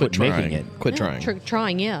not going to though. quit making it. Quit Yeah, trying.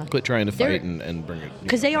 trying, yeah. Quit trying to They're- fight and bring it.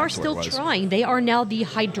 Because they are back to where still it was. trying. They are now the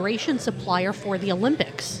hydration supplier for the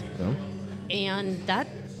Olympics. Yeah. And that,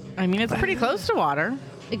 I mean, it's pretty close to water.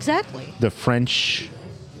 exactly. The French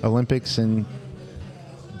Olympics in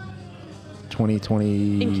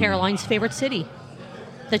 2020. In Caroline's favorite city.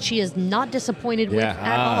 That she is not disappointed with Yeah.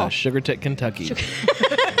 at all. Sugar Tech, Kentucky.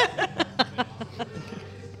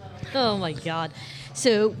 Oh my God.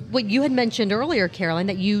 So what you had mentioned earlier, Caroline,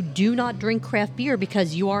 that you do not drink craft beer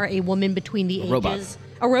because you are a woman between the ages robot.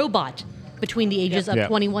 a robot between the ages of Yep.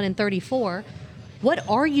 21 and 34. What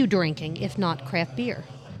are you drinking if not craft beer?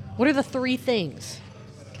 What are the three things?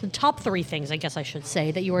 The top three things, I guess I should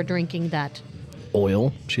say, that you are drinking that.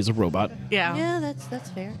 Oil. She's a robot. Yeah. Yeah, that's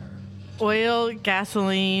fair. Oil,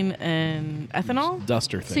 gasoline, and ethanol.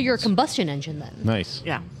 Duster things. So you're a combustion engine then. Nice.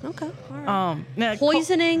 Yeah. Okay. All right. Now,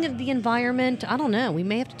 Poisoning the environment. I don't know. We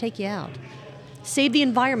may have to take you out. Save the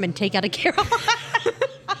environment. Take out a Caroline.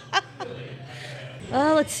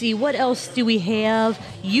 Let's see. What else do we have?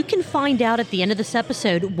 You can find out at the end of this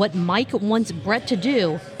episode what Mike wants Brett to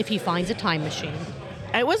do if he finds a time machine.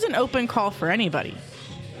 it was an open call for anybody.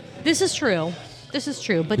 This is true. This is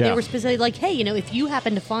true. But Yeah. they were specifically like, hey, if you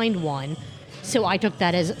happen to find one. So I took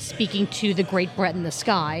that as speaking to the great Brett in the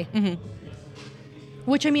sky. Mm-hmm.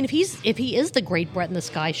 Which, I mean, if he is the great Brett in the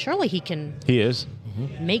sky, surely he can He is.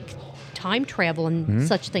 make time travel and Mm-hmm.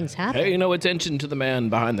 such things happen. Pay no attention to the man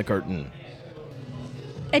behind the curtain.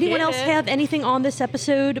 Anyone else Yeah. have anything on this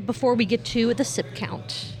episode before we get to the sip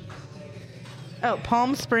count? Oh,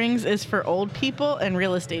 Palm Springs is for old people and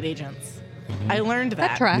real estate agents. I learned that.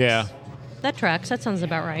 That tracks. Yeah. That tracks. That sounds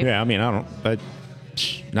about right. Yeah, I mean, I don't, but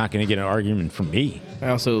not going to get an argument from me. I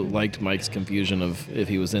also liked Mike's confusion of if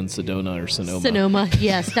he was in Sedona or Sonoma. Sonoma,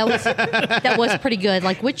 yes, that was pretty good.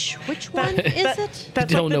 Like, which one is it?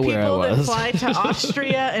 That's Don't like know the where I people that was. fly to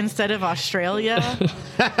Austria instead of Australia.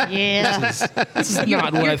 Yeah, This is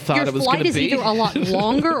not what I thought your it was flight going to is be. either a lot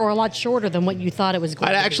longer or a lot shorter than what you thought it was going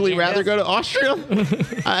I'd to be. actually rather go to Austria.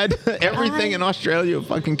 Everything in Australia would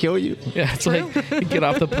fucking kill you. Yeah, it's like you get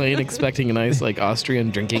off the plane expecting a nice like Austrian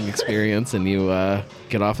drinking experience, and you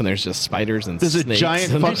get off and there's just spiders and There's a snakes.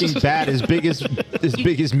 giant and fucking bat as big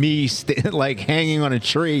as me, like hanging on a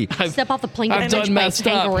tree. Step off the plane, I've get done punched by a messed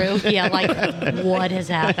up. kangaroo. Yeah, like what has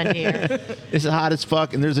happened here? It's hot as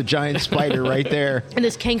fuck, and there's a giant spider right there. And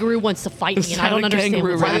this kangaroo wants to fight me, and I How don't the understand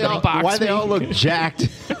kangaroo what's Why they ran all, up box why they me. all look jacked?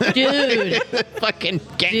 Dude, Fucking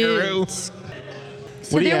kangaroo. dude. So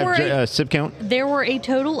What do you there have? were Sip count? there were a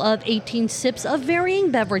total of 18 sips of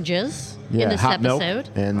varying beverages in this hot milk, episode.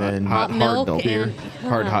 and then Hot hard milk milk. and-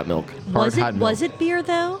 hard hot milk. Was hot it milk. was it beer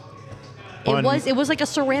though? On- It was like a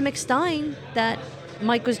ceramic stein that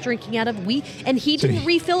Mike was drinking out of. And he didn't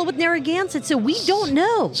refill it with Narragansett, so we don't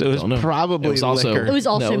know. So it Don't know. was probably It was also liquor. It was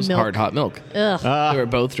also no, it was milk. hard hot milk. Ugh. They were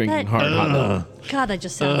both drinking That- hard hot milk. God, that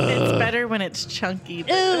just sounds. It's better when it's chunky. Ew.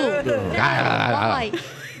 Why?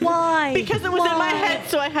 Why? Because it was in my Why? head,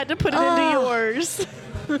 so I had to put it into yours.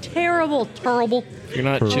 Terrible, terrible. If you're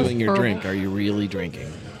not chewing your Purple. drink, are you really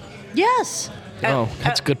drinking? Yes. Oh,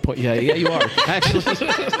 that's a good point. Yeah, you are. Actually, there's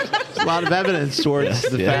a lot of evidence towards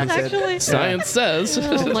the Yeah. fact that Actually. Science says.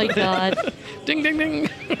 Oh my God. Ding, ding, ding.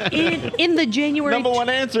 In the January number one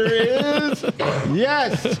answer is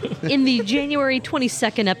yes. in the January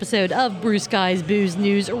 22nd episode of Bruce Guy's Booze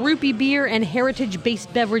News, Rupee beer and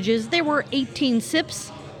heritage-based beverages, there were 18 sips,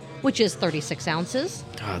 which is 36 ounces,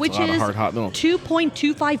 that's which a lot of is hard hot milk.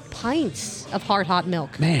 2.25 pints of hard hot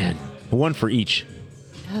milk. Man, one for each.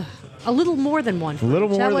 A little more than one. A little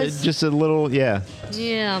more, That was, just a little, yeah.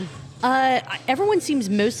 yeah. Everyone seems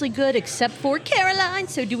mostly good except for Caroline.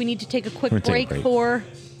 So do we need to take a quick We're gonna break take a break. for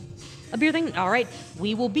a beer thing? All right,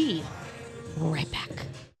 we will be right back.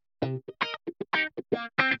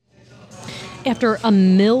 After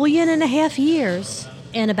 1.5 million years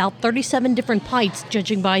and about 37 different pints,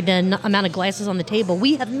 judging by the amount of glasses on the table,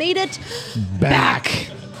 we have made it Back.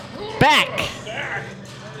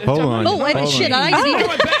 Hold on. Oh, and shit!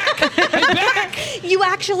 You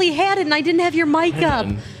actually had it, and I didn't have your mic up.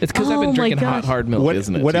 It's because I've been drinking hot, hard milk,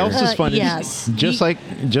 isn't it? What else is funny? Yes. Just like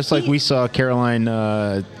we saw Caroline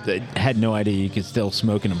had no idea you could still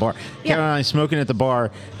smoke in a bar. Yeah. Caroline smoking at the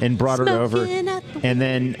bar and brought her over, Smoking at the and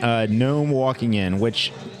then Gnome walking in,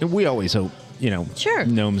 which we always hope Sure.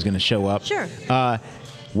 Gnome's going to show up. Sure.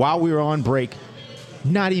 While we were on break,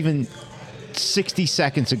 not even 60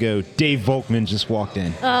 seconds ago, Dave Volkman just walked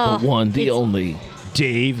in. The one, the only.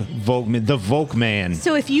 Dave Volkman, the Volkman.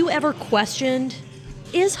 So if you ever questioned,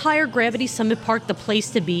 is Higher Gravity Summit Park the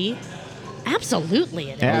place to be? Absolutely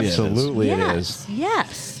it is. Absolutely it is.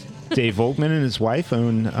 Yes. Dave Volkman and his wife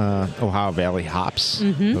own Ohio Valley Hops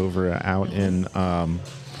over out in,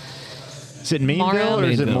 is it Mainville Morrow? or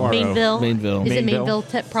is it Morrow? Mainville. Is it Mainville?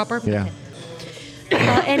 Mainville proper? Yeah.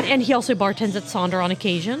 And he also bartends at Sonder on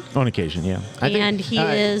occasion. On occasion, yeah. And he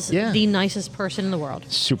is yeah. the nicest person in the world.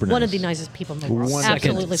 Super One nice. of the nicest people in the world. One-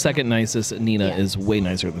 Absolutely. Second nicest. Nina Yeah. is way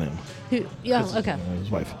nicer than him. Yeah, okay. His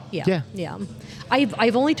wife. Yeah. Yeah.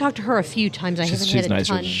 I've only talked to her a few times. I haven't She's had a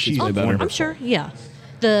nicer. ton. She's way better. I'm sure. Yeah.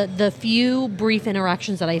 The few brief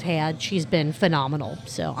interactions that I've had, she's been phenomenal.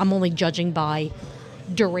 So I'm only judging by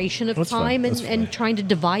duration of That's fine. time That's and trying to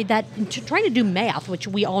divide that, trying to do math, which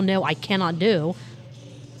we all know I cannot do.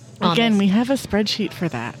 Again, Honest. we have a spreadsheet for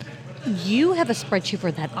that. You have a spreadsheet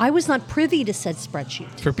for that. I was not privy to said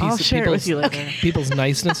spreadsheet. For I'll share it with you later. people's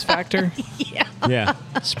niceness factor. Yeah.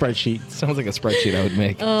 Spreadsheet. Sounds like a spreadsheet I would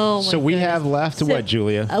make. Oh, my So we goodness. have left So, what,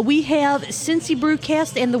 Julia? We have Cincy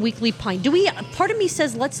Brewcast and the Weekly Pint. Part of me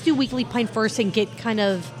says let's do Weekly Pint first and get kind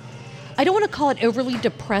of, I don't want to call it overly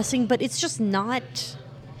depressing, but it's just not.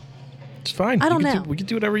 It's fine. I don't know. We can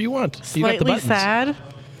do whatever you want. You got the Slightly buttons. sad.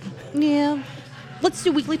 Yeah. Let's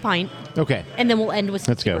do Weekly Pint, Okay. and then we'll end with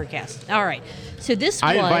Let's Cincy go. Brewcast. All right. So this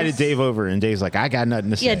I was. invited Dave over, and Dave's like, I got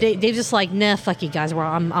nothing to say. Yeah, Dave's just like, nah, fuck you guys.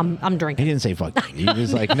 I'm He drinking. didn't say fuck. He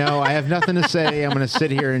was like, no, I have nothing to say. I'm going to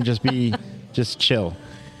sit here and just chill.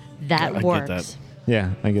 That I get works. that.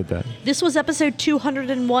 Yeah, I get that. This was episode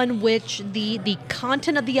 201, which the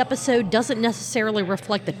content of the episode doesn't necessarily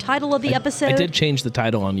reflect the title of the episode. I did change the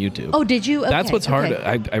title on YouTube. Oh, did you? That's Okay, what's hard.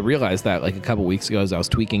 okay. I realized that like a couple weeks ago as I was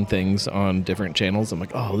tweaking things on different channels. I'm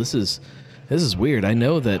like, oh, this is weird. I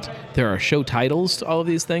know that there are show titles to all of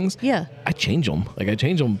these things. Yeah. I change them. Like I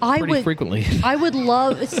change them pretty frequently. I would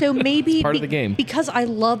love so maybe part of the game. because I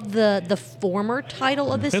love the former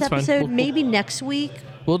title of this That's fine. episode. We'll- maybe next week.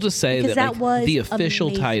 We'll just say Because that, that was the official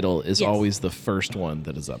amazing. title is Yes. always the first one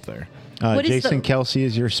that is up there. What is Jason the- Kelsey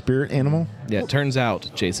is your spirit animal? Yeah, it turns out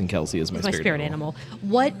Jason Kelsey is my Spirit animal.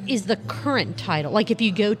 What is the current title? Like if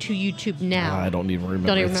you go to YouTube now. I don't even remember.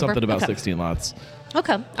 Don't even It's remember? something about Okay. 16 lots.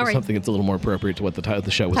 Okay. All right. Something that's a little more appropriate to what the title of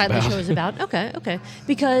the show was Title of about. the show is about. Okay.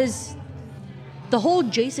 Because the whole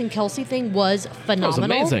Jason Kelsey thing was phenomenal.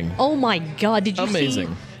 amazing. Oh my God!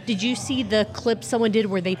 Amazing. Did you see the clip someone did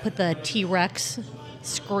where they put the T-Rex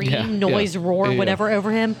scream, Yeah, noise, yeah. roar, Yeah, yeah. whatever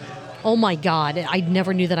over him? Oh my God! I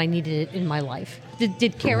never knew that I needed it in my life.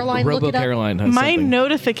 Did Caroline look Robo it up? Caroline has My something.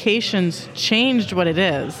 notifications changed what it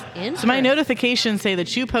is. So my Interesting. notifications say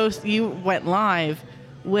that you went live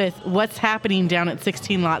with what's happening down at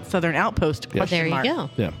 16 Lot Southern Outpost. Yeah. There you mark. go.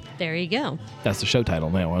 Yeah, There you go. that's the show title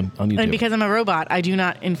now on YouTube. And because I'm a robot, I do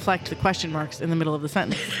not inflect the question marks in the middle of the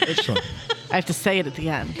sentence. I have to say it at the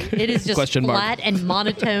end. It is just Question mark. flat and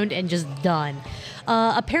monotoned and just done.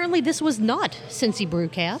 Apparently, this was not Cincy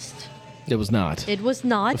Brewcast. it was not. It was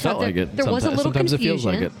not. It felt There- like it. There was a little Sometimes it confusion. feels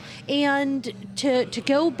like it. And to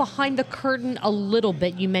go behind the curtain a little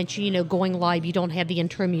bit, you mentioned, going live, you don't have the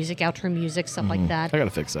intro music, outro music, stuff like that. I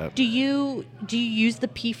gotta fix that. Do you use the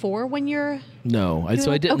P4 when you're No,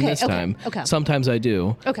 so I didn't Okay, this okay, time. okay. Sometimes I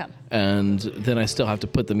do. okay? And then I still have to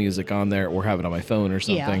put the music on there or have it on my phone or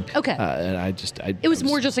Yeah, something. okay. And It was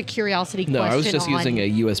more just a curiosity No, question. I was just on- using a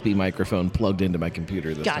USB microphone plugged into my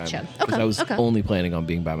computer this Gotcha. time. Okay, I was okay. only planning on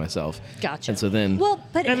being by myself. Gotcha. And so then Well,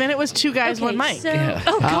 but And then it was two guys, okay, one mic. So, Yeah.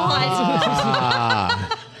 Oh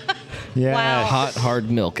God. Yeah. Wow. hot,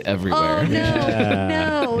 hard milk everywhere. Oh no,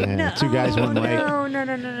 no! Yeah, two guys, one mic.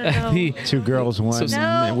 The- Two girls, one. So-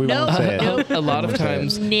 and we won't say it. a lot of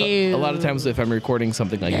times, No. a lot of times, if I'm recording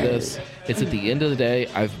something like this, it's at the end of the day.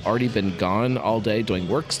 I've already been gone all day doing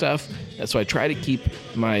work stuff, so I try to keep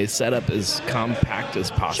my setup as compact as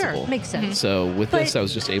possible. Sure, makes sense. So with But- this, I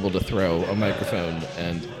was just able to throw a microphone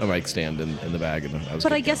and a mic stand in the bag, and I was. But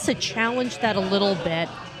good I to guess to challenge that a little bit,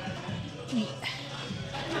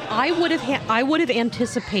 I would have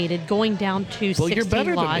anticipated going down to go. Well, 16 you're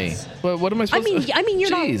better lots. than me. Well, what am I I supposed to? mean,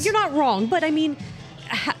 Jeez. you're not wrong, but I mean,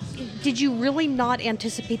 did you really not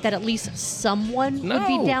anticipate that at least someone would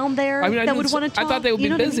be down there I mean, that would want to talk? I thought they would You be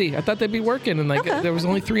know what I busy. mean? I thought they'd be working, and like Okay. there was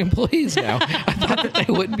only 3 employees now. I thought that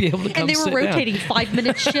they wouldn't be able to come And they were sit down. rotating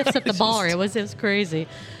 5-minute shifts at the bar. It was crazy.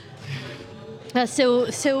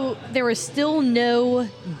 So there is still no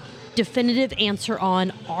definitive answer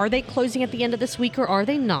on are they closing at the end of this week or are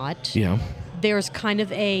they not? Yeah. There's kind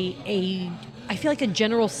of I feel like a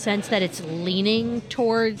general sense that it's leaning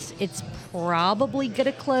towards it's probably going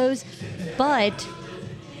to close, but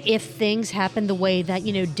if things happen the way that,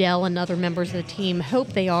 Dell and other members of the team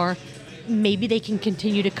hope they are, maybe they can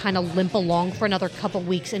continue to kind of limp along for another couple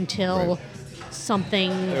weeks until something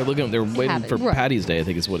They're waiting happens. for Right. Patty's Day, I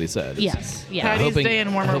think is what he said. Yes, yeah. Patty's Day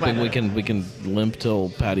and warmer hoping weather. we can limp till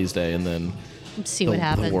Patty's Day, and then See what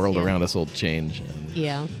happens. the world yeah. around us will change. And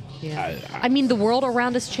Yeah. I mean, the world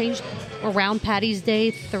around us changed around Patty's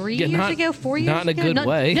Day 3 Yeah, years ago, 4 years not in a ago. good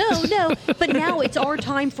way. No. But now it's our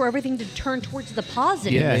time for everything to turn towards the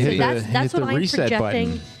positive. Yeah, So hit that's hit what the I'm reset projecting.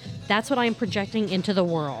 button. That's what I'm projecting into the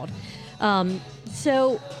world.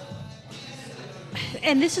 So,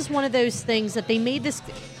 and this is one of those things that they made this.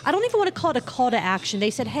 I don't even want to call it a call to action. They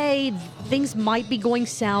said, "Hey, things might be going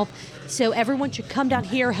south, so everyone should come down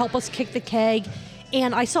here, help us kick the keg."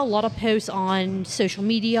 And I saw a lot of posts on social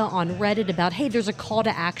media, on Reddit about, hey, there's a call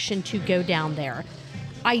to action to go down there.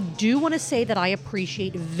 I do want to say that I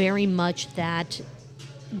appreciate very much that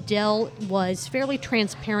Dell was fairly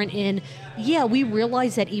transparent in, we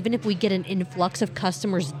realize that even if we get an influx of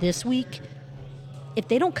customers this week, if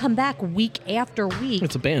they don't come back week after week,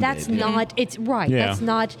 It's a Band-Aid, that's yeah. not, it's right, Yeah. that's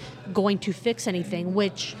not going to fix anything,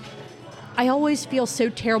 which I always feel so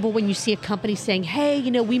terrible when you see a company saying, hey,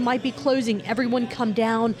 we might be closing. Everyone come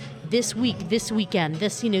down this week, this weekend,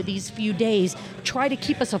 these few days. Try to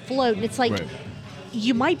keep us afloat. And it's like, Right.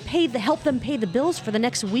 you might help them pay the bills for the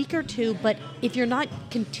next week or two, but if you're not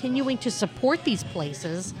continuing to support these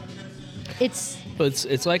places, it's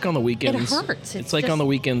It's like on the weekends. It hurts. It's It's like on just- the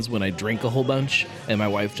weekends when I drink a whole bunch and my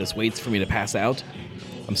wife just waits for me to pass out.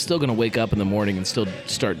 I'm still going to wake up in the morning and still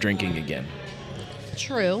start drinking again.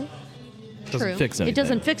 true. Doesn't True. fix anything. It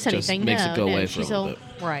doesn't fix Just anything. makes no, it go no, away for a she's little all- bit.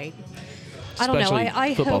 Right. I don't know. Especially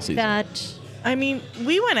I football hope season. that. I mean,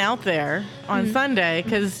 we went out there on Mm-hmm. Sunday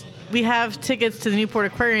because we have tickets to the Newport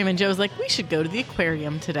Aquarium, and Joe's like, we should go to the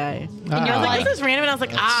aquarium today. And you're like, this is random. And I was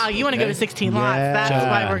like, you want to go to 16 lots. Yeah. That's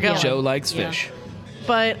why we're going. Joe likes Yeah. fish.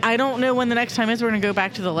 But I don't know when the next time is we're going to go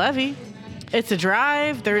back to the levee. It's a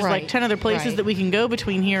drive. There's like Right, 10 other places right. that we can go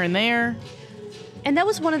between here and there. And that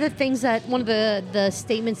was one of the things that one of the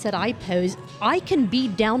statements that I posed. I can be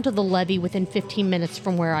down to the levee within 15 minutes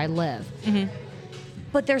from where I live. Mm-hmm.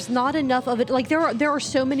 But there's not enough of it. Like there are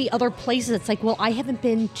so many other places. It's like, well, I haven't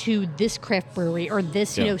been to this craft brewery or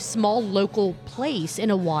this Yeah. small local place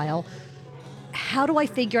in a while. How do I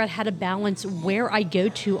figure out how to balance where I go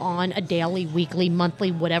to on a daily, weekly,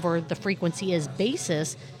 monthly, whatever the frequency is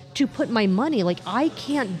basis to put my money? Like I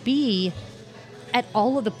can't be at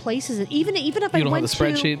all of the places, and even if I You don't went have a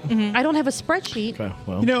spreadsheet? to, I don't have a spreadsheet. Okay,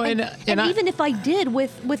 well. And even if I did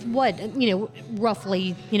with what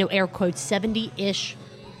roughly air quotes 70-ish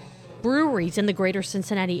breweries in the greater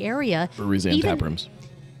Cincinnati area, breweries and even- tap rooms.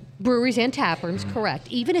 breweries and tap rooms, correct.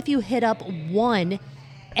 Even if you hit up one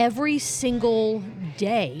every single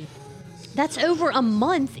day, that's over a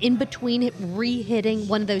month in between re-hitting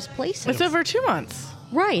one of those places. It's over 2 months.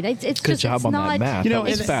 Right. It's Good just job it's on not, that math. You know, that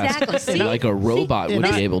was exactly. fast. See? Like a robot See? would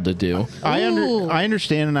And be I- able to do. Ooh. I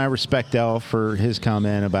understand and I respect Del for his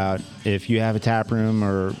comment about if you have a tap room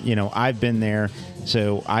or I've been there,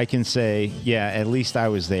 so I can say at least I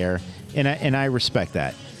was there, and I respect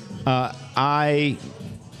that. I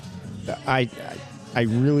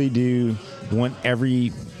really do want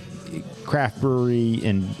every craft brewery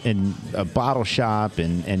and a bottle shop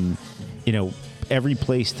and every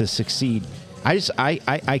place to succeed. I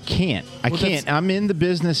can't. I can't. I'm in the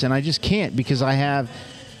business and I just can't because I have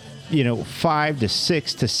 5 to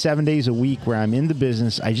 6 to 7 days a week where I'm in the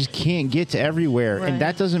business. I just can't get to everywhere. Right. And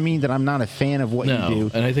that doesn't mean that I'm not a fan of what you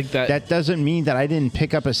do. And I think that doesn't mean that I didn't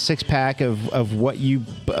pick up a 6-pack of what you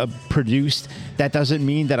produced. That doesn't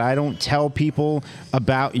mean that I don't tell people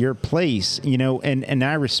about your place, and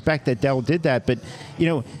I respect that Dell did that. But,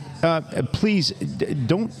 please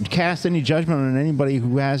don't cast any judgment on anybody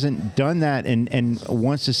who hasn't done that and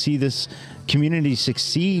wants to see this community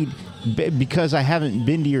succeed because I haven't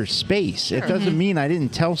been to your space. Sure. It doesn't mean I didn't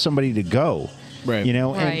tell somebody to go. Right.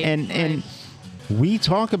 Right. And we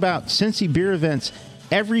talk about Cincy beer events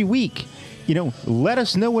every week. Let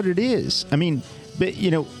us know what it is. I mean, but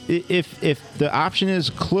if the option is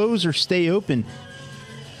close or stay open,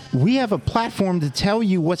 we have a platform to tell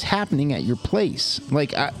you what's happening at your place.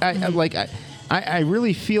 I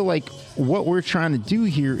really feel like what we're trying to do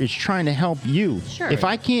here is trying to help you. Sure. If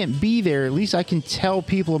I can't be there, at least I can tell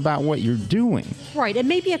people about what you're doing. Right, and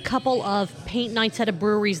maybe a couple of paint nights at a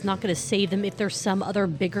brewery is not going to save them if there's some other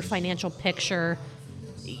bigger financial picture,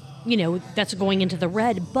 that's going into the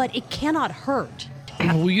red, but it cannot hurt.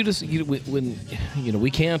 Well, we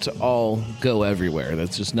can't all go everywhere.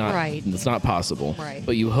 That's just not Right. That's not possible. Right.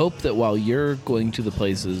 But you hope that while you're going to the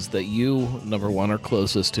places that you, number one, are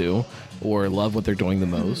closest to, or love what they're doing the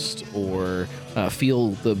most, or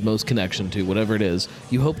feel the most connection to, whatever it is,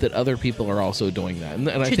 you hope that other people are also doing that. And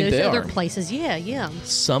I think those they other are. places, yeah.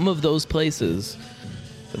 Some of those places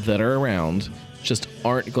that are around just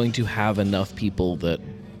aren't going to have enough people that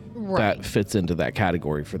fits into that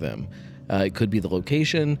category for them. It could be the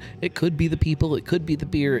location, it could be the people, it could be the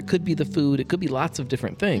beer, it could be the food, it could be lots of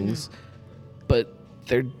different things, but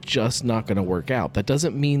they're just not going to work out. That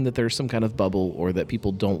doesn't mean that there's some kind of bubble or that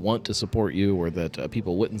people don't want to support you or that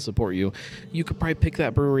people wouldn't support you. You could probably pick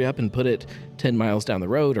that brewery up and put it 10 miles down the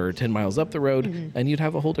road or 10 miles up the road, and you'd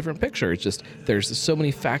have a whole different picture. It's just there's so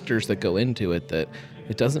many factors that go into it that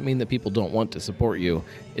it doesn't mean that people don't want to support you.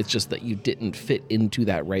 It's just that you didn't fit into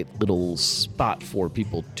that right little spot for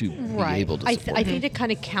people to be able to support. I think to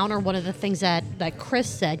kind of counter one of the things that Chris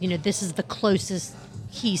said, this is the closest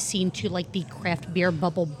he's seen to like the craft beer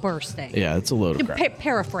bubble bursting. Yeah, it's a load of crap.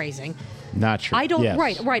 Paraphrasing. Not true. I don't. Yes.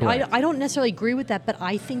 Right. I don't necessarily agree with that, but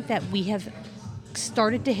I think that we have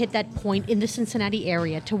started to hit that point in the Cincinnati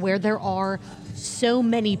area to where there are so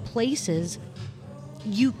many places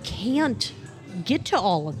you can't get to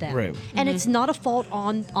all of them. Right. And it's not a fault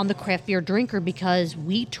on the craft beer drinker because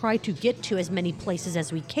we try to get to as many places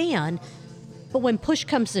as we can. But when push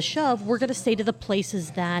comes to shove, we're going to stay to the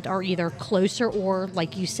places that are either closer or,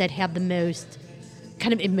 like you said, have the most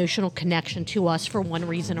kind of emotional connection to us for one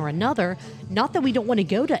reason or another. Not that we don't want to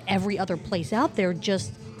go to every other place out there,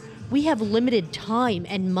 just we have limited time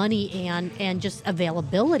and money and just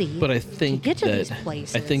availability. But I think to get to these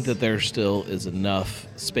places. I think that there still is enough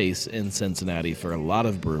space in Cincinnati for a lot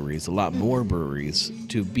of breweries, a lot more breweries,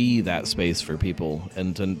 to be that space for people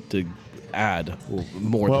and to add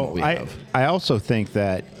more than what we have. I also think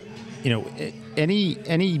that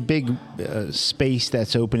any big space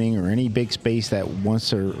that's opening or any big space that wants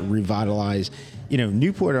to revitalize,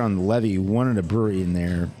 Newport on the Levee wanted a brewery in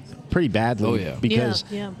there pretty badly because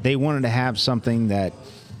they wanted to have something that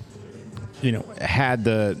had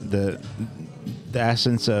the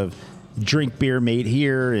essence of drink beer made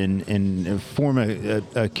here and form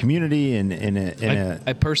a community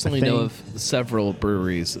I personally know of several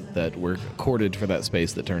breweries that were courted for that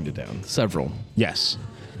space that turned it down. Several. Yes.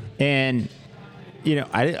 And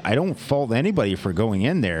I don't fault anybody for going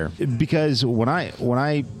in there because when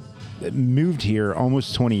I moved here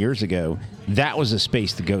almost 20 years ago, that was a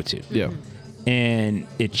space to go to. Yeah. And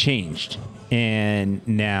it changed. And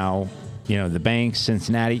now, the Banks,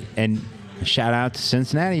 Cincinnati, and shout out to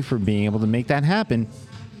Cincinnati for being able to make that happen.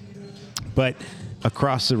 But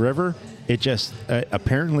across the river, it just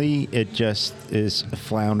apparently it just is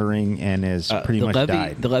floundering and has pretty much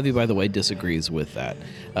died. The Levee, by the way, disagrees with that.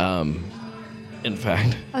 In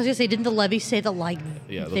fact, I was gonna say, didn't the Levee say that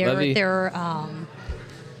their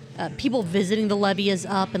people visiting the Levee is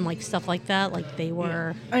up and like stuff like that? Like they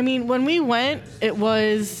were. I mean, when we went, it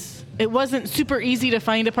wasn't super easy to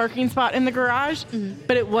find a parking spot in the garage,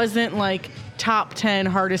 but it wasn't like top 10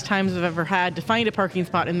 hardest times I've ever had to find a parking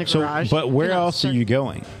spot in the garage. But where else are you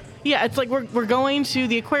going? Yeah, it's like we're going to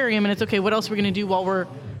the aquarium, and it's okay, what else are we going to do while we're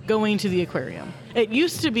going to the aquarium? It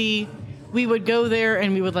used to be we would go there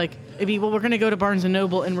and we would we're going to go to Barnes &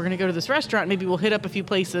 Noble and we're going to go to this restaurant. Maybe we'll hit up a few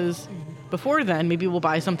places before then. Maybe we'll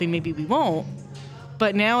buy something, maybe we won't.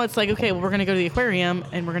 But now it's like, okay, well, we're going to go to the aquarium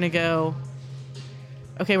and we're going to go...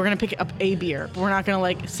 Okay, we're going to pick up a beer, but we're not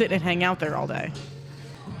going to sit and hang out there all day.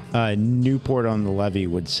 Newport on the Levee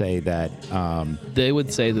would say that. They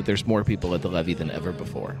would say that there's more people at the levee than ever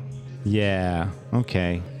before. Yeah.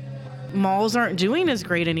 Okay. Malls aren't doing as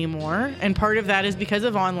great anymore, and part of that is because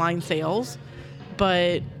of online sales,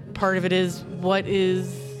 but part of it is what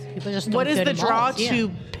is People just don't what is go the to draw malls, yeah.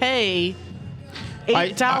 to pay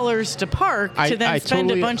 $8 to park to then spend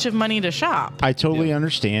totally- a bunch of money to shop. I totally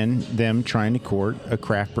understand them trying to court a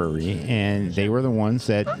craft brewery, and they were the ones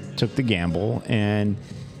that took the gamble. And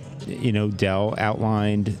Dell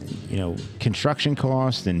outlined construction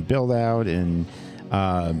costs and build out and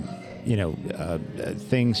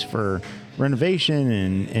things for renovation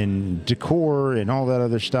and decor and all that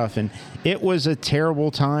other stuff. And it was a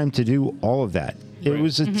terrible time to do all of that. It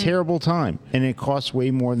was a terrible time, and it cost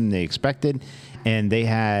way more than they expected. And they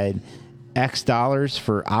had X dollars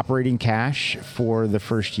for operating cash for the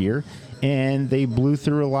first year, and they blew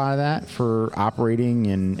through a lot of that for operating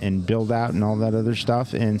and build out and all that other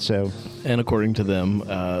stuff. And so, And according to them,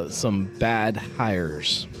 some bad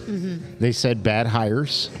hires. they said bad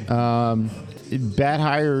hires. Bad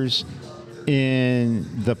hires in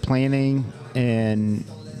the planning and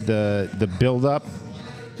the build up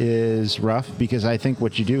is rough, because I think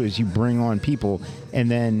what you do is you bring on people, and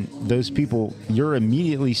then those people, you're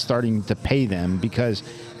immediately starting to pay them because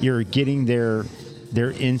you're getting their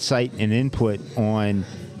insight and input on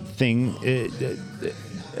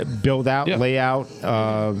build out, Yeah. layout,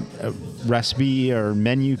 recipe or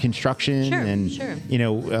menu construction, Sure, and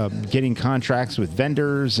sure. getting contracts with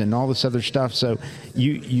vendors and all this other stuff. So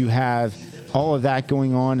you have all of that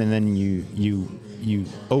going on, and then you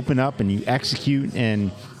open up and you execute, and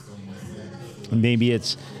maybe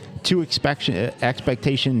it's to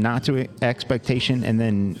expectation, not to expectation, and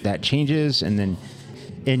then that changes, and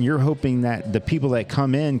you're hoping that the people that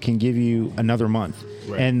come in can give you another month,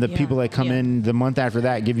 and the Yeah, people that come yeah. in the month after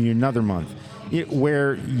that give you another month.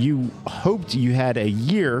 Where you hoped you had a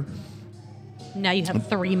year, Now you have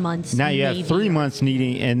 3 months. now you have maybe. 3 months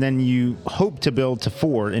needing, and then you hope to build to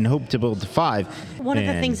 4 and hope to build to 5. One of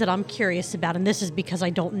the And- things that I'm curious about, and this is because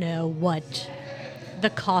I don't know what the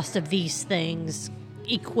cost of these things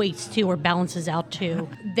equates to or balances out to,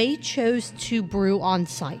 they chose to brew on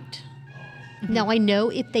site. Now, I know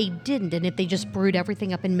if they didn't, and if they just brewed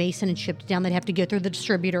everything up in Mason and shipped it down, they'd have to go through the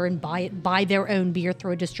distributor and buy their own beer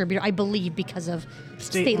through a distributor, I believe, because of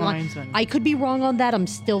State lines and- I could be wrong on that. I'm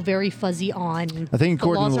still very fuzzy on I think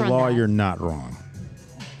according laws to the around law, that. you're not wrong.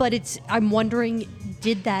 But I'm wondering,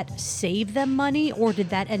 did that save them money, or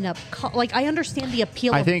did that end up I understand the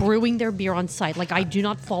appeal I of think- brewing their beer on site. Like, I do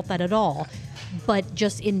not fault that at all. But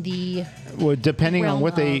just in the Well, depending on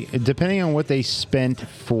realm what they spent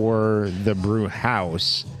for the brew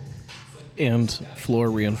house, And floor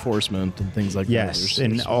reinforcement and things like that. yes,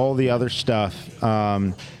 and all the other stuff,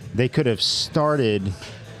 they could have started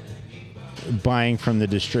buying from the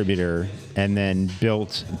distributor and then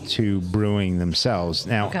built to brewing themselves.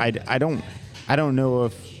 Now, Okay. I don't know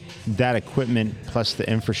if that equipment plus the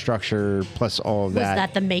infrastructure plus all of was that.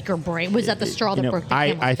 that the make or break? Was that the straw that broke the I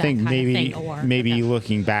camel's back think kind of maybe thing, or- maybe okay.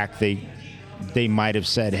 looking back, they might have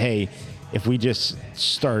said, hey, if we just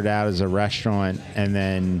started out as a restaurant and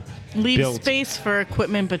then Leave built space for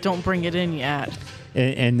equipment, but don't bring it in yet.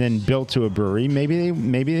 and then built to a brewery, maybe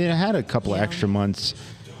they had a couple Yeah. extra months,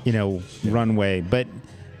 runway. But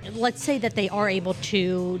Let's say that they are able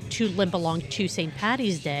to limp along to St.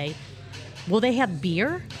 Patty's Day. Will they have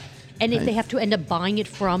beer? And if they have to end up buying it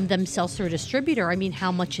from themselves through a distributor, I mean,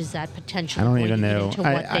 how much is that potentially? I don't going even to get know. into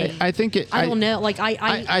what they- I think it. I don't know. Like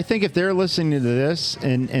I think if they're listening to this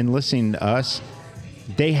and listening to us,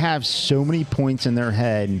 they have so many points in their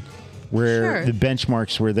head where Sure. the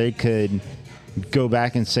benchmarks where they could go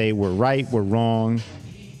back and say we're right, we're wrong.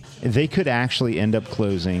 They could actually end up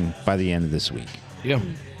closing by the end of this week. Yeah.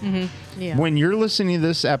 yeah. When you're listening to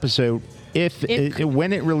this episode,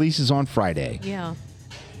 when it releases on Friday, yeah.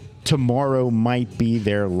 tomorrow might be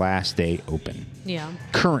their last day open. Yeah.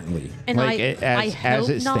 Currently, And I as hope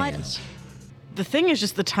it not. stands. The thing is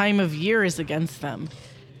just the time of year is against them.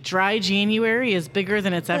 Dry January is bigger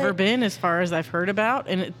than it's ever But- been, as far as I've heard about,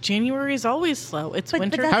 and January is always slow. It's But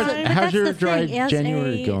winter that's- time. but How's that's your the dry thing, as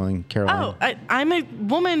January a- going, Caroline? Oh, I'm a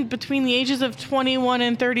woman between the ages of 21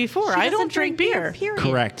 and 34. She I don't doesn't drink beer. Period.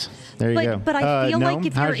 Correct. There you But- go. but I feel like Noam,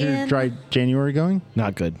 if how's you're your in- dry January going?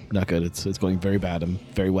 Not good. Not good. It's going very bad. I'm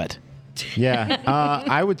very wet. Yeah,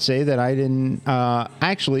 I would say that I didn't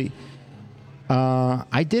actually.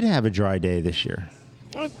 I did have a dry day this year.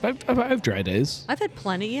 I have dry days. I've had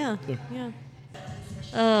plenty. Yeah. Yeah.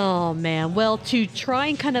 Oh man. Well, to try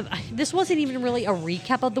and kind of this wasn't even really a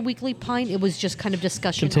recap of the weekly pint. It was just kind of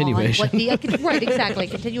discussion Continuation. on what the right, exactly.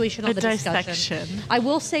 Continuation on A the dissection. discussion. I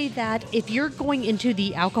will say that if you're going into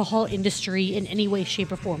the alcohol industry in any way,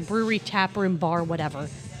 shape, or form, brewery, tap room, bar, whatever,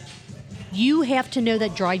 you have to know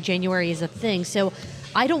that dry January is a thing. So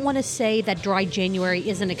I don't want to say that dry January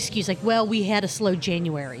is an excuse. Like, well, we had a slow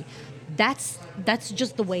January. That's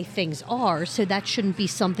just the way things are. So that shouldn't be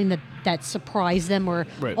something that surprised them or,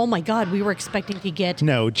 Right. oh my God, we were expecting to get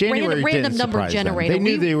No, January random didn't number surprise them. generator. They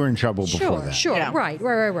knew they were in trouble before that. Sure, Yeah. right.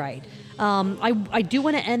 I do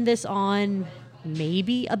want to end this on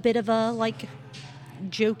maybe a bit of a like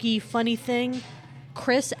jokey, funny thing.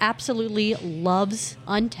 Chris absolutely loves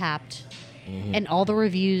Untapped and all the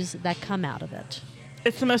reviews that come out of it.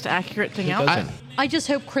 It's the most accurate thing out doesn't. there. I just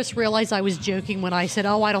hope Chris realized I was joking when I said,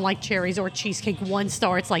 "Oh, I don't like cherries or cheesecake." 1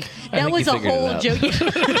 star. It's like that think was you a figured it whole out. joke.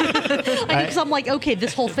 Because I'm like, okay,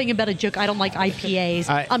 this whole thing about a joke. I don't like IPAs.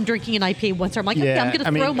 I'm drinking an IPA 1 star. I'm like, okay, I'm going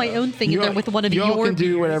to throw my own thing in there with one of your. You all can do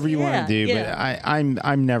beers. whatever you Yeah, want to do, yeah. but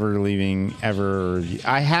I'm never leaving ever.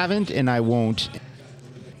 I haven't, and I won't.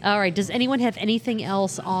 All right. Does anyone have anything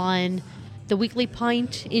else on the Weekly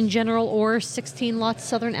Pint in general or 16 Lots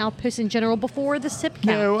Southern Outpost in general before the sip count?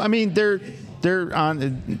 No, I mean they're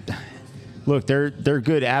on. Look, they're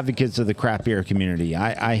good advocates of the craft beer community.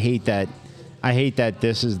 I hate that. I hate that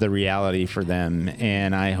this is the reality for them,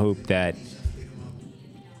 and I hope that.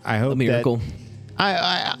 A miracle.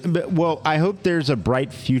 I hope there's a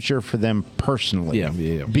bright future for them personally. Yeah.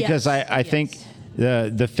 Because Yes, I think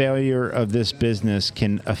the failure of this business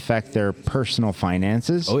can affect their personal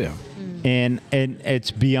finances. Oh, yeah. And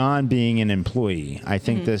it's beyond being an employee. I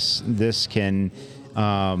think this can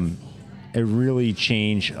really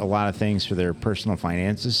change a lot of things for their personal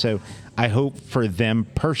finances. So I hope for them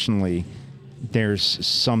personally, there's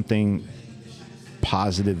something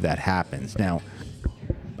positive that happens. Now,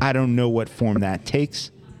 I don't know what form that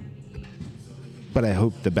takes, but I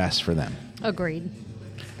hope the best for them. Agreed.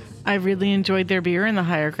 I really enjoyed their beer in the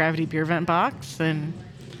Higher Gravity Beer Vent box, and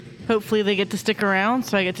hopefully they get to stick around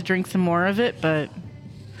so I get to drink some more of it. But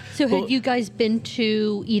So have you guys been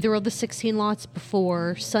to either of the 16 lots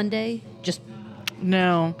before Sunday? Just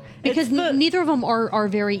no, because It's the- neither of them are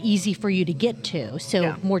very easy for you to get to. So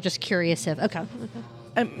Yeah. more just curious if, okay.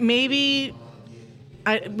 maybe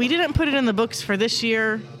we didn't put it in the books for this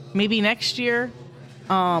year. Maybe next year,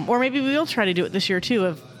 or maybe we'll try to do it this year too.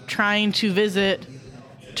 Of trying to visit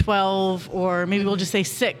 12, or maybe we'll just say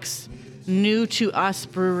 6 new to us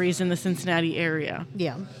breweries in the Cincinnati area.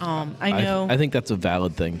 Yeah. I know. I think that's a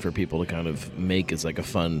valid thing for people to kind of make as like a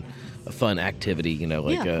fun activity,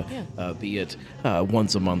 like be it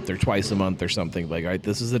once a month or twice a month or something. Like, all right,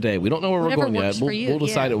 this is the day. We don't know where Whatever we're going works yet. for you, We'll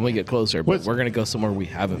decide yeah. it when we get closer, but What's- we're going to go somewhere we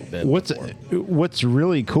haven't been. What's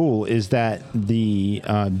really cool is that the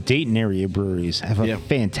Dayton area breweries have a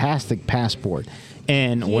fantastic passport.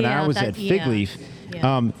 And when I Yeah, was that- at Fig yeah. Leaf,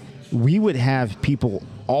 Yeah. we would have people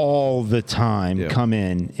all the time Yeah. come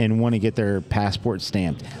in and want to get their passport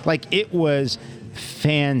stamped. Like, it was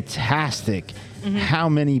fantastic how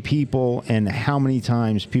many people and how many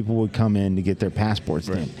times people would come in to get their passport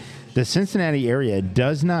stamped. The Cincinnati area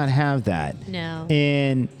does not have that. No.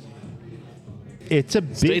 And it's a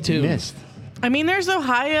Stay big tuned. miss. I mean, there's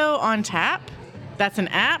Ohio on Tap. That's an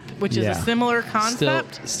app, which is Yeah. a similar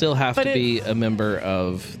concept. Still have But to it- be a member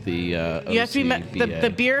of the You have to be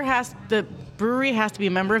the brewery has to be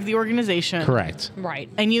a member of the organization. Correct. Right.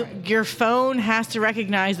 And your phone has to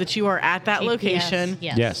recognize that you are at that GPS, location.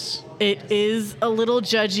 Yes. Yes. It is a little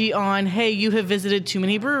judgy on, hey, you have visited too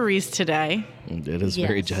many breweries today. It is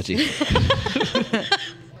very Yes. judgy.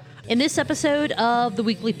 In this episode of the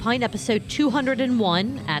Weekly Pint, episode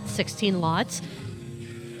 201 at 16 Lots,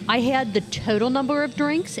 I had the total number of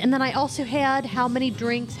drinks, and then I also had how many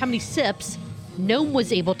sips Gnome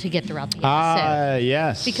was able to get throughout the episode.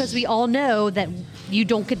 Yes. Because we all know that you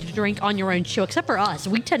don't get to drink on your own show, except for us.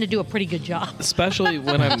 We tend to do a pretty good job. Especially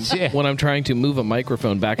when I'm Yeah. when I'm trying to move a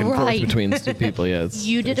microphone back and Right. forth between two people. Yeah,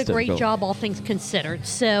 You did a great difficult. job, all things considered.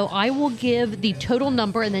 So I will give the total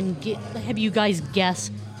number and then have you guys guess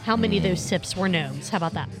how many of those sips were Gnomes. How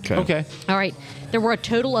about that? Okay. All right. There were a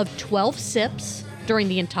total of 12 sips during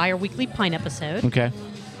the entire Weekly Pint episode. Okay.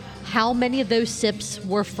 How many of those sips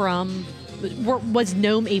was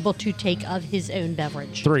Gnome able to take of his own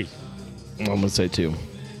beverage? 3. I'm gonna say 2.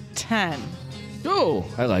 10. Oh,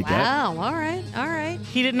 I like that. Wow. All right. All right.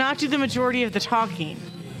 He did not do the majority of the talking.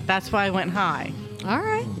 That's why I went high. All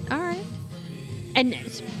right. All right. And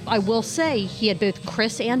I will say he had both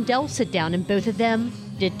Chris and Del sit down, and both of them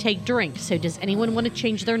did take drinks. So does anyone want to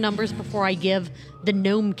change their numbers before I give the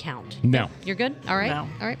gnome count? No. You're good? All right. No.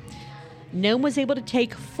 All right. Gnome was able to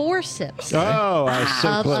take 4 sips Oh, I was so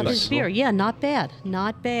of his close. beer. Yeah, not bad.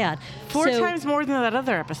 Not bad. 4 So- times more than that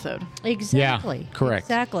other episode. Exactly. correct.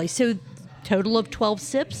 Exactly. So total of 12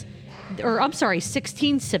 sips. Or I'm sorry,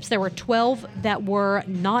 16 sips. There were 12 that were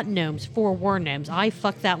not gnomes. 4 were gnomes. I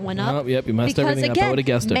fucked that one up. Oh, yep, you messed because, everything up. I again, would've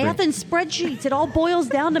guessed math different. and spreadsheets. It all boils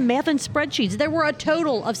down to math and spreadsheets. There were a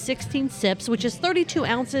total of 16 sips, which is 32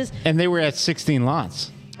 ounces, And they were at 16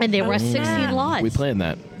 lots. and they were at 16 yeah. lots. We planned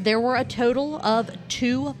that. There were a total of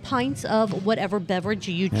 2 pints of whatever beverage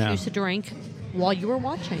you Yeah. choose to drink while you were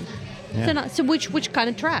watching. Yeah. So which kind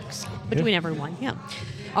of tracks between everyone. Yeah.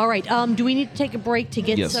 All right. Do we need to take a break to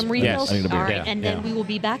get Yes. some Yes, refills? I need a break. All right, Yeah, and then yeah. we will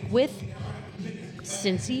be back with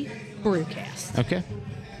Cincy Brewcast. Okay.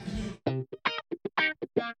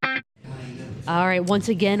 All right. Once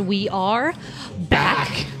again, we are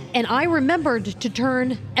back. And I remembered to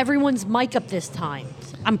turn everyone's mic up this time.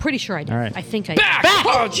 I'm pretty sure I did. All right. I think I Back! did.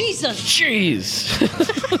 Oh, Jesus. Jeez.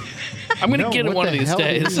 I'm going to No, get it what one of the these hell do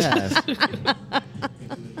you days. have?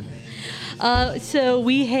 So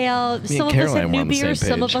we have Me some and of us Caroline have were new on the same beers.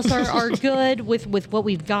 Some of page. us are good with what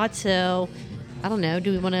we've got. So I don't know.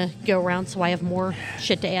 Do we want to go around so I have more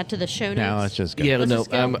shit to add to the show notes? Now let's just go. Yeah, Let's no,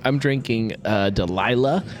 just go. I'm drinking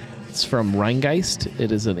Delilah. It's from Rheingeist.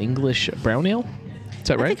 It is an English brown ale. Is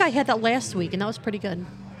that I right? think I had that last week, and that was pretty good.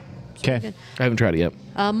 Okay. I haven't tried it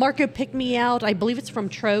yet. Marco picked me out. I believe it's from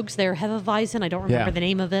Trogs. They're Hefeweizen. I don't remember Yeah. the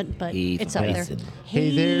name of it, but it's up there. Hefeweizen.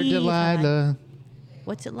 Hey there, Delilah.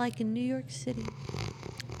 What's it like in New York City?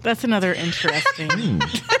 That's another interesting.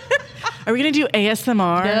 Are we going to do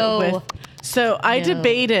ASMR? No. So I No.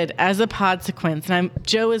 debated as a podsequence, and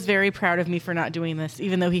Joe is very proud of me for not doing this,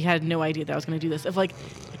 even though he had no idea that I was going to do this. Of like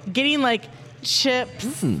getting like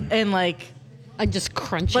chips and like I'm just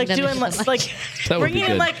crunching them. doing into the like mic. That would be bringing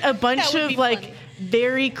in good. like a bunch That would of be like funny.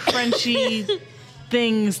 very crunchy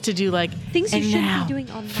things to do, like Things you and shouldn't be now doing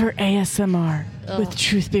on for ASMR with Ugh.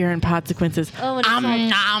 truth, beer, and podsequences. Oh, and it's all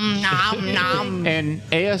nom nom. And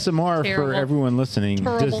ASMR Terrible. for everyone listening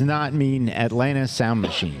Terrible. does not mean Atlanta Sound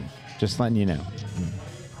Machine. Just letting you know.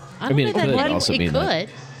 I don't mean, know it that could name. also It mean that.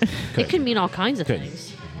 could. It could mean all kinds of Could.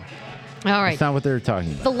 things. All right. That's not what they're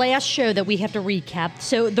talking about. The last show that we have to recap.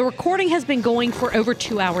 So the recording has been going for over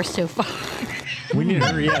 2 hours so far. We need to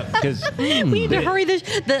hurry up because We need to hurry this.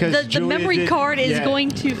 The memory card is going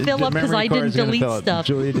to fill up because I didn't delete stuff.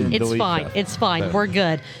 Julia didn't It's delete fine. stuff. It's fine. So- We're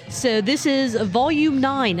good. So this is Volume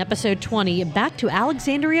 9, Episode 20, Back to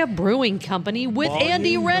Alexandria Brewing Company with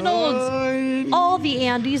Andy Reynolds. All the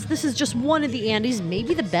Andys. This is just one of the Andys.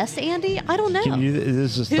 Maybe the best Andy? I don't know. Can you?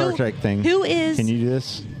 This is a Star Who- Trek thing. who is- Can you do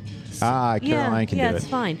this? Caroline can yeah, do it's it.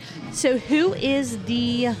 fine. So who is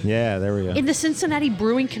the Yeah, there we go. in the Cincinnati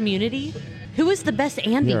brewing community? Who is the best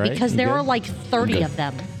Andy? You all right? Because You there good? are like 30 of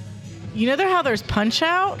them, You know how there's Punch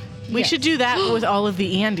Out? We Yes. should do that with all of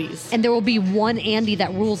the Andys. and there will be one Andy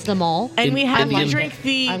that rules them all. And we have Indian- to drink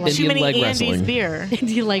the I like too Indian many leg Andy's wrestling. beer. Do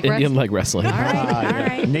you like Indian wrestling? leg wrestling. All right, Ah, all yeah.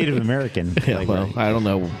 right. Native American. Yeah, Like, well, I don't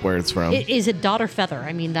know where it's from. Is it dot or feather?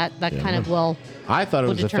 I mean, that kind of will. I thought it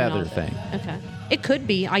will was a determine feather all- thing. Okay, it could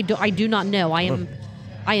be. I do not know.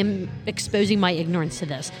 I am exposing my ignorance to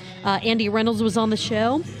this. Andy Reynolds was on the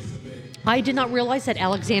show. I did not realize that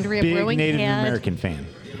Alexandria Big Brewing Native had. American fan.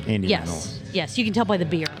 Andy Reynolds. Yes, you can tell by the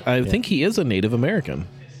beard. I think he is a Native American.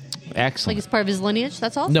 Like Excellent. it's part of his lineage.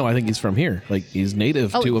 That's all. No, I think he's from here. Like he's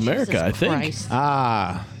native Oh, to America. Jesus I think. Christ.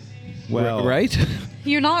 Ah, well, Right?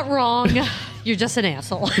 You're not wrong. You're just an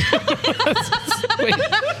asshole. Wait,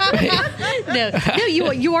 wait.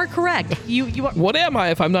 no, you are correct. You are. What am I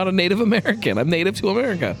if I'm not a Native American? I'm native to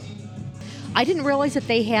America. I didn't realize that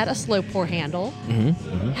they had a slow pour handle.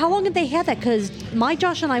 Mm-hmm. How long had they had that? Because my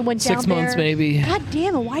Josh and I went down 6 there. months, maybe. God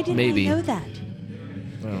damn it! Why didn't Maybe. I know that?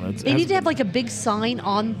 I don't know, it's- They need to have like a big sign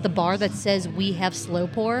on the bar that says "We have slow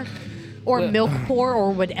pour," or Well- milk pour,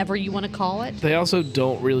 or whatever you want to call it. They also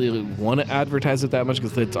don't really want to advertise it that much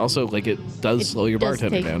because it's also like it does slow your Does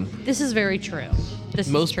bartender take- down. This is very true. This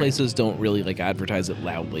is Most true. places don't really like advertise it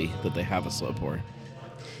loudly that they have a slow pour.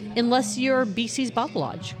 unless you're BC's Bottle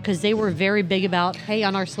Lodge, because they were very big about, hey,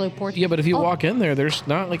 on our slow pour. Yeah, but if you Oh, walk in there, there's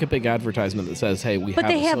not like a big advertisement that says, "Hey, we But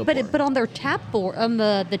have they a have, slow but pour." but on their tap board, on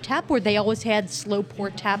the tap board, they always had slow pour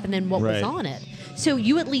tap, and then what was Right. on it. So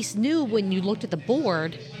you at least knew when you looked at the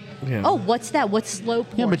board. Yeah. Oh, what's that? What's slow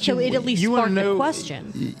pour? Yeah, but so it at least wanna sparked know, a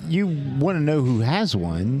question. You want to know who has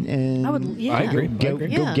one, and I would. Yeah. I agree. Go, agree.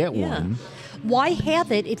 go Yeah, get yeah. one. Why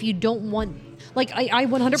have it if you don't want? Like I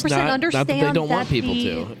 100% It's not, understand not that they don't want people the-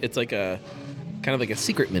 to. It's like a kind of like a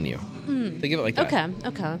secret menu. Think of it like that.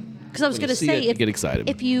 Okay. Because I was When going you to see say, it, you get excited.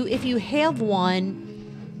 If you have one,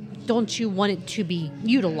 don't you want it to be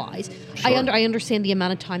utilized? Sure. I understand the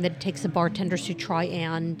amount of time that it takes the bartenders to try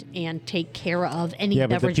and take care of any Yeah, but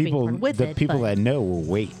the beverage being people, poured with the it. people but- that know will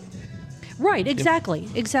wait. Right, exactly.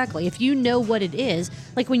 If you know what it is,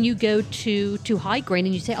 like when you go to High Grain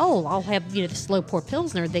and you say, "Oh, I'll have the slow pour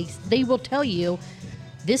pilsner," they will tell you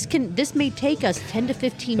this may take us 10 to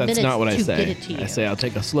 15 That's minutes not what to I say. get it to you. I say I'll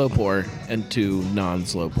take a slow pour and 2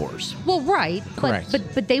 non-slow pours. Well, right, Correct.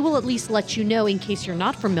 but they will at least let you know in case you're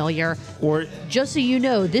not familiar, Or just so you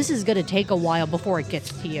know this is going to take a while before it gets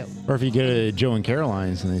to you. if you go to Joe and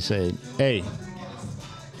Caroline's and they say, "Hey,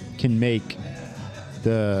 can make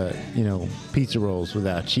the pizza rolls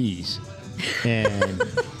without cheese," and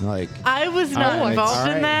like, I was not All right, involved all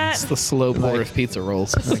right. in that. It's the slow pour of pizza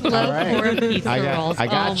rolls. Slow all right, pour pizza rolls. I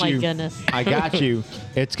got oh you. my goodness. I got you.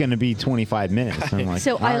 It's going to be 25 minutes. I'm like,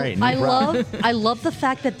 So all right, no problem. I love the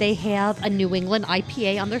fact that they have a New England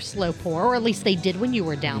IPA on their slow pour, or at least they did when you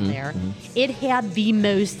were down there. It had the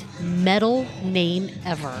most metal name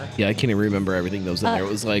ever. Yeah, I can't even remember everything that was in there. It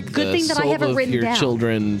was like good the thing that I soul have it of written your down.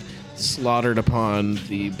 children slaughtered upon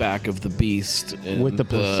the back of the beast and With the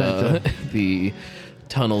placenta. the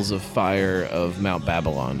tunnels of fire of Mount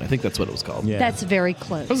Babylon. I think that's what it was called. Yeah. That's very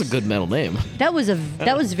close. That was a good metal name. That was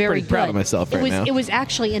very pretty proud good. of myself it right was, now. It was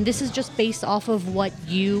actually, and this is just based off of what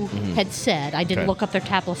you had said. I didn't Okay. look up their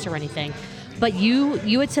tap list or anything. But you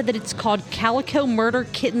had said that it's called Calico Murder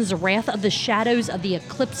Kitten's Wrath of the Shadows of the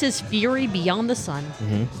Eclipse's Fury Beyond the Sun.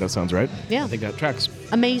 That sounds right. Yeah. I think that tracks.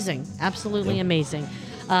 Amazing. Absolutely amazing.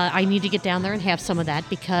 I need to get down there and have some of that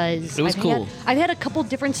because It was cool. I've had a couple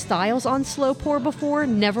different styles on slow pour before.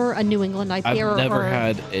 Never a New England IPA. I've or, never or-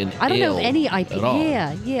 had an I don't know ale any IPA. at all.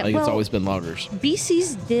 Yeah. Like, Well, it's always been lagers.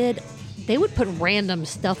 BC's they would put random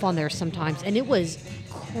stuff on there sometimes, and it was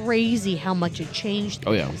crazy how much it changed.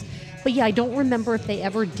 Oh, yeah. things. But yeah, I don't remember if they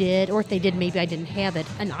ever did, or if they did, maybe I didn't have it,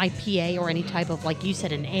 an IPA or any type of, like you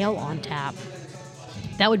said, an ale on tap.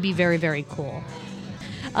 That would be very, very cool.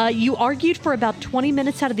 You argued for about 20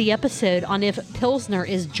 minutes out of the episode on if Pilsner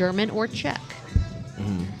is German or Czech.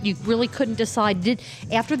 You really couldn't decide.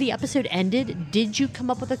 After the episode ended, did you come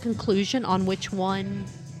up with a conclusion on which one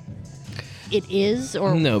it is?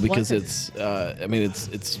 Or No, because what? it's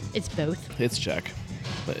It's both. it's Czech.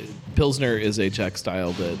 But Pilsner is a Czech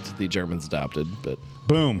style that the Germans adopted, but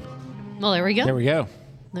Boom. Well, there we go. There we go.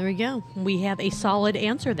 There we go. We have a solid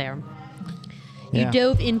answer there. Yeah. You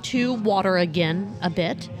dove into water again a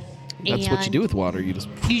bit. that's what you and do with water. You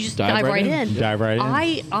just dive right in. Dive right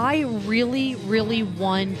in. I really, really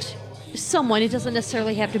want someone, it doesn't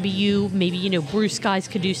necessarily have to be you, maybe, Bruce Guys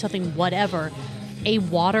could do something, whatever, a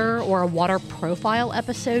water or a water profile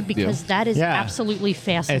episode, because Yeah. that is Yeah. absolutely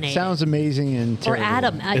fascinating. It sounds amazing and Or terrible.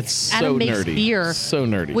 Adam. It's Adam so makes nerdy. beer. So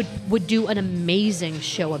nerdy. Would do an amazing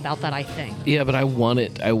show about that, I think. Yeah, but I want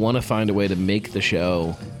to find a way to make the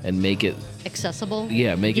show and make it Accessible.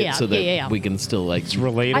 make it so that we can still like It's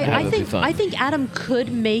relatable. I That would be think fun. I think Adam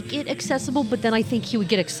could make it accessible, but then I think he would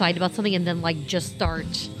get excited about something and then just start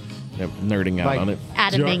nerding out Like on it.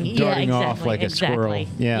 Adaming. darting yeah, off exactly, like a squirrel.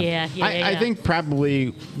 exactly. Yeah. I think probably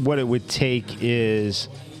what it would take is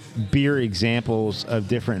beer examples of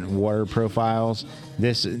different water profiles.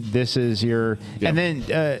 This is your, Yeah. and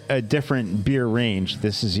then a different beer range.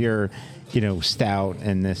 This is your, stout,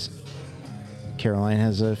 and this. Caroline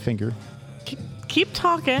has a finger. Keep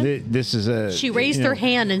talking. This is a. She raised her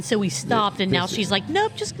hand, and so we stopped, and now this- she's like,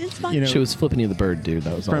 "Nope, just it's fine." You know, She was flipping you the bird, dude.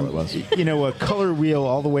 That was all from it was. a color wheel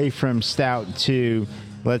all the way from stout to,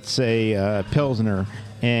 let's say, pilsner,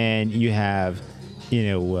 and you have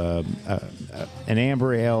an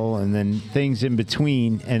amber ale and then things in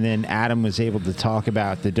between, and then Adam was able to talk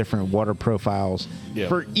about the different water profiles Yeah.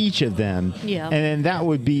 for each of them, Yeah. and then that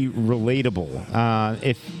would be relatable.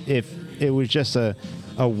 If it was just a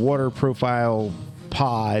water profile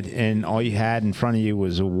pod and all you had in front of you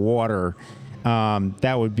was water,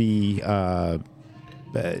 that would be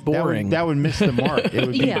Boring. That would miss the mark. It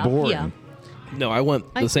would be Yeah, boring. yeah. No, I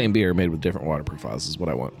want the same beer made with different water profiles is what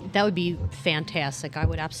I want. That would be fantastic. I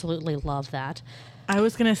would absolutely love that. I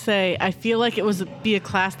was gonna say I feel like it was be a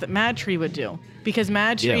class that Mad Tree would do because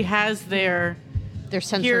Mad Tree Yeah. has their Their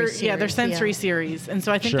sensory series. their sensory yeah. series, and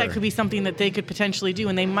so I think Sure. that could be something that they could potentially do,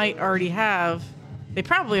 and they probably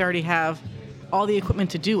already have all the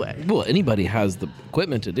equipment to do it. Well, anybody has the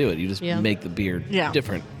equipment to do it. You just Yeah. make the beer Yeah.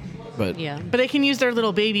 different. But Yeah. But they can use their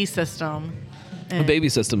little baby system. the baby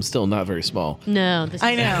system's still not very small. No, this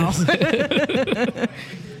I is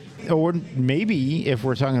know. or maybe if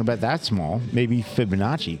we're talking about that small, maybe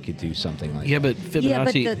Fibonacci could do something like Yeah, that. but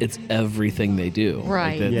Fibonacci, it's everything they do.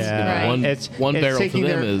 Right. That's, Yeah. One, It's barrel for taking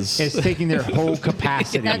them it's taking their whole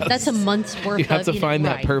capacity. That's a month's worth. You have to of, find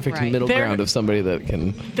that right, perfect right. middle There- ground of somebody that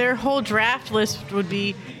can. Their whole draft list would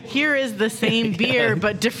be, here is the same beer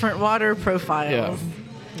but different water profiles.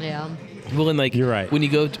 Yeah. Yeah. Well, and like You're right. when you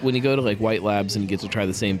go to like White Labs and you get to try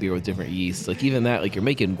the same beer with different yeasts, like even that, like you're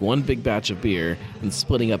making one big batch of beer and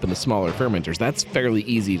splitting up into smaller fermenters. That's fairly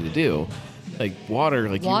easy to do. Like water,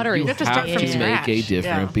 like Water, you you have have to to start from make scratch. a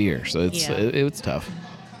different Yeah. beer. So it's Yeah. it's tough.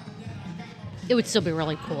 It would still be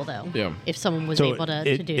really cool though. Yeah. If someone was So able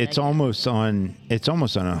to do it's that. almost on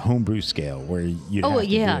a homebrew scale where you Oh have to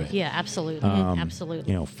yeah, do it. yeah, absolutely, absolutely.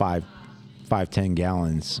 You know, 5-10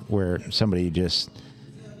 gallons where somebody just,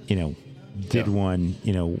 you know, did one,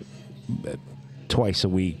 you know, twice a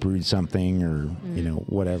week, brewed something or, you know,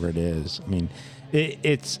 whatever it is. I mean,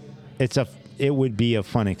 it would be a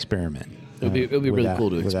fun experiment. It would be really cool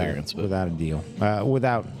to without- experience, but- without a deal,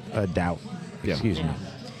 without a doubt. Yeah. Excuse me.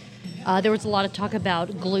 There was a lot of talk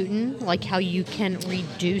about gluten, like how you can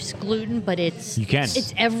reduce gluten, but You can.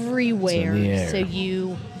 It's everywhere, It's in the air. so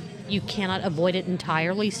you cannot avoid it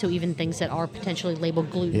entirely. So even things that are potentially labeled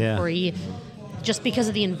gluten free, just because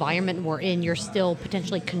of the environment we're in, you're still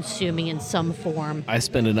potentially consuming in some form. I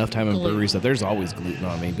spend enough time in Gluten. breweries that there's always gluten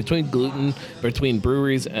on me. Between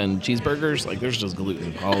breweries and cheeseburgers, like there's just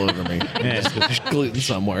gluten all over me. There's gluten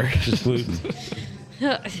somewhere. Just gluten.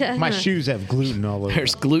 My shoes have gluten all over.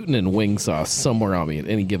 There's gluten and wing sauce somewhere on me at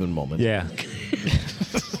any given moment. Yeah.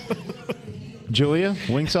 Julia,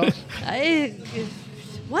 wing sauce?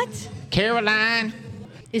 What? Caroline.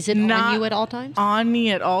 Is it Not on you at all times? On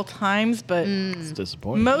me at all times, but It's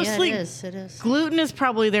disappointing. mostly Yeah, it is. It is. gluten is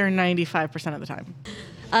probably there 95% of the time.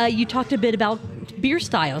 You talked a bit about beer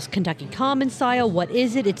styles. Kentucky Common style. What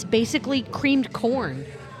is it? It's basically creamed corn.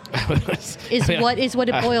 Is what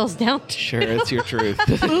it boils down to. Sure, it's your truth.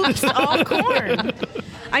 Oops, all corn.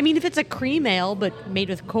 I mean, if it's a cream ale but made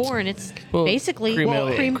with corn, it's Well, basically cream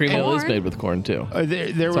ale, creamed cream ale is corn. made with corn too. There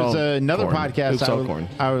It's was all another corn. podcast It's all corn.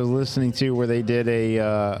 I was listening to where they did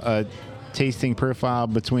a tasting profile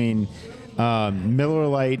between Miller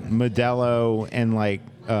Lite, Modelo, and like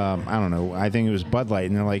I don't know. I think it was Bud Light,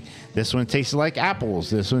 and they're like, this one tasted like apples.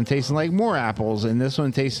 This one tasted like more apples, and this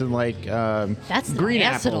one tasted like That's green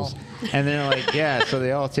not apples. acetal. And they're like, yeah, so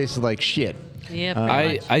they all tasted like shit. Yeah,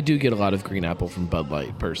 pretty much. I do get a lot of green apple from Bud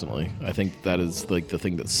Light personally. I think that is like the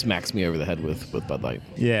thing that smacks me over the head with Bud Light.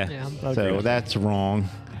 Yeah. Yeah. So that's wrong.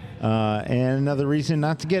 And another reason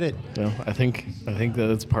not to get it. No, I think that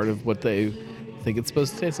it's part of what they think it's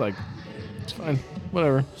supposed to taste like. It's fine,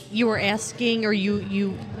 whatever. You were asking, or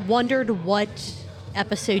you wondered what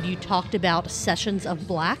episode you talked about Sessions of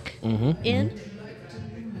Black in.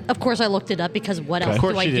 Of course, I looked it up because what else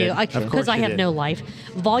course do I you do? did. Of course Because I you have did. no life.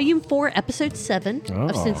 Volume 4, Episode 7 of Oh.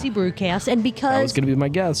 Cincy Brewcast, and That was because going to be my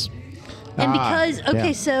guess. okay,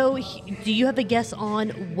 yeah. so do you have a guess on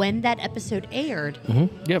when that episode aired?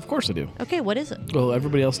 Yeah, of course I do. Okay, what is it? Well,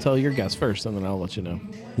 everybody else tell your guess first, and then I'll let you know.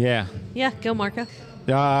 Yeah. Yeah, go, Marco.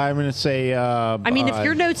 I'm going to say. I mean, if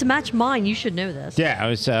your notes match mine, you should know this. Yeah, it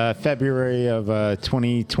was February of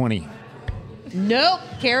 2020. Nope,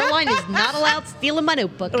 Caroline is not allowed stealing my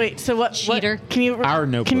notebook. Wait, so what? Cheater. Can you Our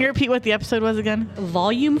notebook. Can you repeat what the episode was again?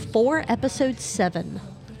 Volume 4, Episode 7.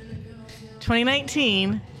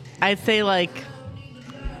 2019. I'd say like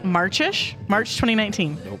March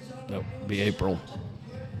 2019. Nope. Be April.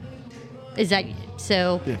 Is that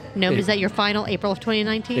so? Yeah. No, is that your final April of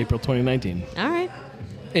 2019? April 2019. All right.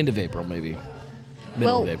 End of April, maybe.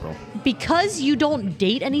 Middle Well, of April. because you don't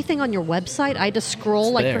date anything on your website, I had to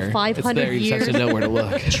scroll like There. for 500 it's there. You years. just have to know where to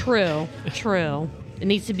look. True. It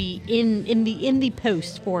needs to be in the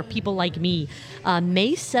post for people like me.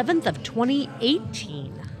 May 7th of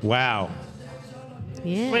 2018. Wow.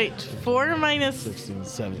 Yeah. Wait, 4 minus. 16,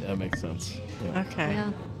 17. That makes sense. Yeah. Okay.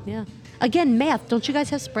 Yeah. Again, math. Don't you guys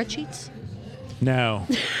have spreadsheets? No.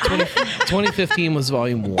 2015 was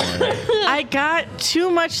volume 1. I got too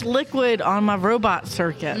much liquid on my robot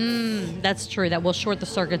circuit. That's true. That will short the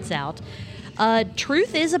circuits out.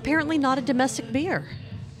 Truth is apparently not a domestic beer.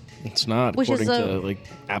 It's not, Which is according a- to like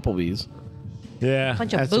Applebee's. Yeah.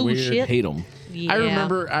 Bunch of that's bullshit. weird. Hate them. Yeah, I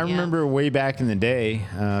remember. I yeah. remember way back in the day,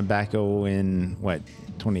 back in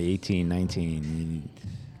 2018, 19. You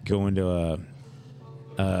go into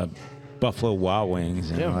a Buffalo Wild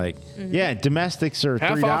Wings and Yeah. yeah, domestics are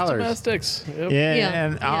Half $3. off domestics. Yep. Yeah, Yeah,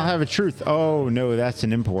 and I'll yeah. have a truth. Oh no, that's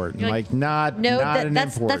an import. You're Like not No, not an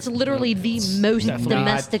that's import. literally the most definitely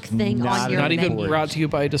domestic thing not on your Not even menu. brought to you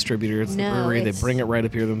by a distributor. It's No, the brewery. They it's- bring it right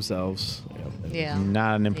up here themselves. Yeah. Yeah.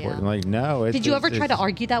 not an important. Yeah. Like, no. Did you ever try to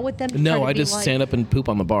argue that with them? Try No, to I be just like- stand up and poop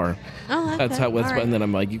on the bar. Oh, okay. That's All right. and then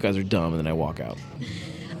I'm like, you guys are dumb, and then I walk out.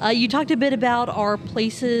 You talked a bit about are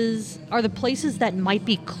the places that might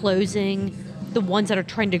be closing the ones that are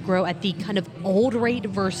trying to grow at the kind of old rate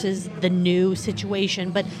versus the new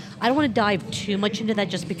situation. But I don't want to dive too much into that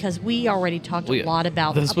just because we already talked a lot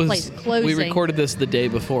about a place closing. We recorded this the day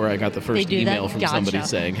before I got the first do email that? from Gotcha. somebody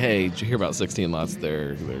saying, "Hey, did you hear about 16 lots?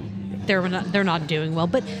 They're They're not doing well.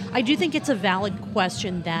 But I do think it's a valid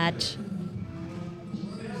question that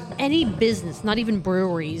any business, not even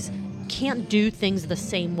breweries, can't do things the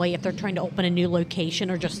same way if they're trying to open a new location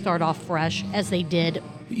or just start off fresh as they did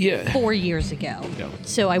 4 years ago. Yeah.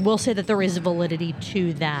 So I will say that there is validity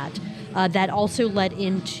to that. That also led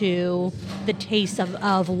into the taste of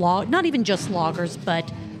not even just lagers,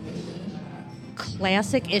 but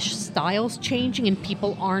classic-ish styles changing, and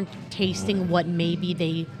people aren't tasting what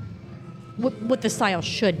maybe what the style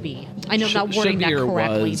should be. I know I'm not wording that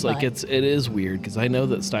correctly. Like it is weird because I know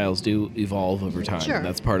that styles do evolve over time. Sure, And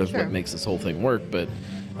that's part of sure. what makes this whole thing work. But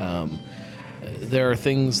there are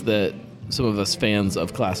things that some of us fans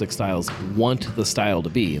of classic styles want the style to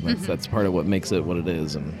be, and that's part of what makes it what it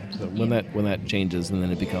is. And so when that changes and then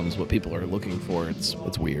it becomes what people are looking for,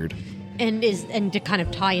 it's weird. And to kind of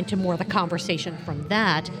tie into more of the conversation from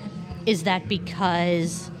that, is that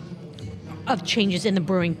because of changes in the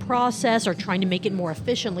brewing process or trying to make it more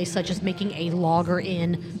efficiently, such as making a lager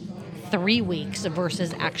in 3 weeks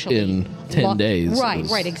versus actually In 10 days.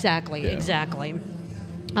 Right, exactly.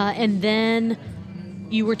 And then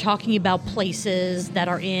you were talking about places that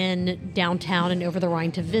are in downtown and over the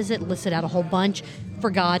Rhine to visit, listed out a whole bunch.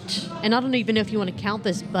 Forgot, and I don't even know if you want to count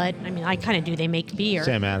this, but I mean, I kind of do. They make beer.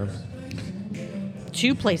 Sam Adams.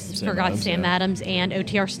 2 places. Sam Forgot Adams, Sam yeah. Adams and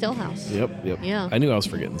OTR Stillhouse. Yep. Yeah. I knew I was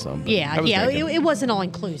forgetting some. But I was thinking. It wasn't all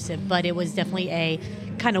inclusive, but it was definitely a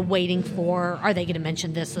kind of waiting for, are they going to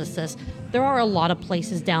mention this? There are a lot of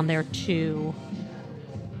places down there to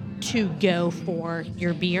go for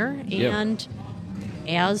your beer, and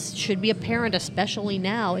as should be apparent, especially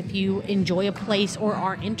now, if you enjoy a place or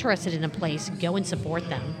are interested in a place, go and support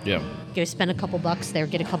them. Yeah. Go spend a couple bucks there,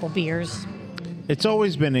 get a couple beers. It's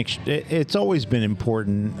always been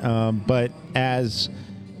important, but as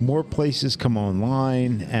more places come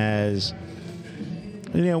online, as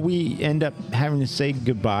we end up having to say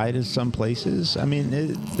goodbye to some places. I mean,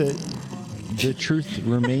 the truth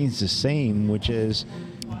remains the same, which is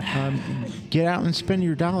get out and spend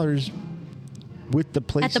your dollars with the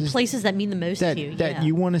places At the places that mean the most that to you. that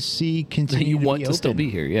you want to see continue. You to want be to still open. be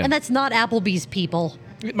here, yeah. And that's not Applebee's, people.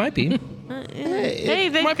 It might be. Hey,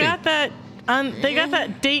 they might be. got that. They got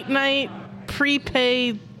that date night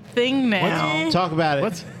prepay thing now. Talk about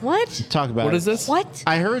it. What? Talk about What it. is this? What?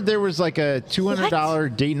 I heard there was like a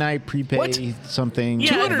 $200 date night prepay What? something.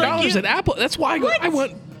 Yeah. $200 at Apple. That's why I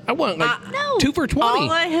want like No. 2 for $20.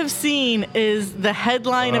 All I have seen is the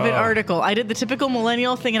headline of an article. I did the typical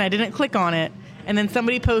millennial thing and I didn't click on it. And then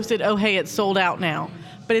somebody posted, "Oh, hey, it's sold out now."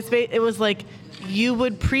 But it was like you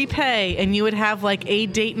would prepay and you would have like a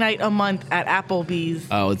date night a month at Applebee's.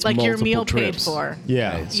 Oh, it's like your multiple meal trips. paid for.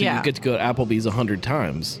 Yeah. So Yeah. you get to go to Applebee's 100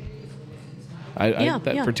 times. Yeah.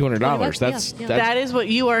 For $200. That's That is what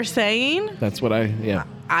you are saying. that's what I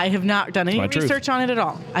have not done any my truth. research on it at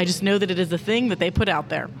all. I just know that it is a thing that they put out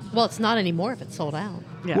there. Well, it's not anymore if it's sold out.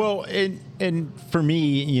 Yeah. Well, and for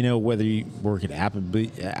me, whether you work at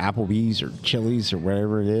Applebee's or Chili's or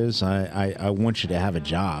whatever it is, I want you to have a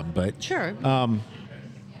job. But Sure.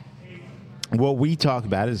 what we talk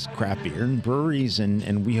about is craft beer and breweries,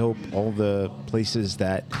 and we hope all the places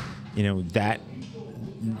that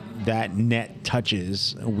that net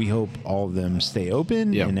touches, we hope all of them stay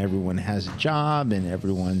open, Yeah. and everyone has a job, and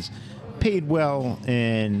everyone's paid well,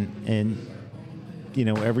 and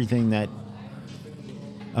everything that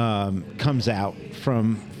comes out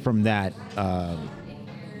from that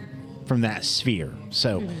sphere.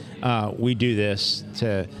 So we do this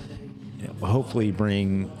to hopefully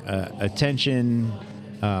bring attention,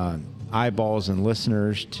 eyeballs, and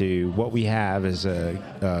listeners to what we have as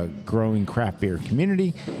a growing craft beer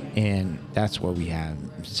community, and that's what we have,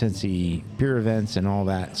 Cincy beer events and all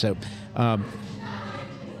that. So, but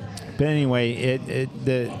anyway,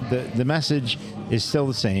 the message is still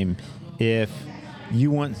the same. If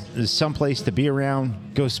you want someplace to be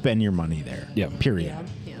around, go spend your money there. Yeah. Period.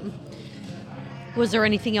 Yeah. Was there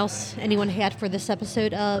anything else anyone had for this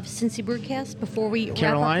episode of Cincy Brewcast before we wrap up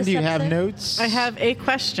Caroline, this do you have episode? notes? I have a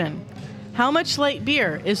question. How much light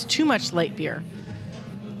beer is too much light beer?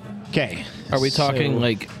 Okay. Are we talking So-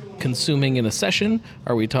 like consuming in a session?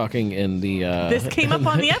 Are we talking in the? This came up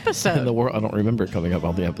on the In episode. the world, I don't remember it coming up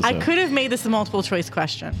on the episode. I could have made this a multiple choice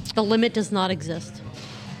question The limit does not exist.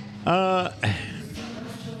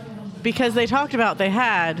 because they talked about they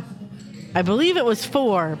had, I believe it was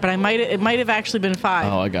 4, but it might have actually been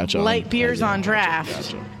 5. Oh, I gotcha. Light beers on draft,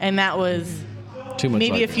 Gotcha. and that was Too much.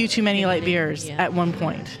 maybe light a few too many light beers Yeah. at one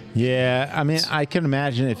point. Yeah, I mean, I can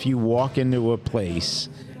imagine if you walk into a place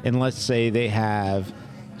and let's say they have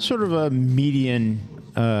sort of a median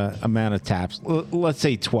amount of taps, let's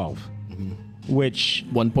say 12, which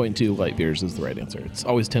 1.2 light beers is the right answer. It's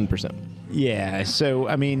always 10%. yeah. So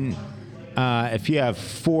I mean, if you have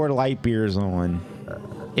 4 light beers on,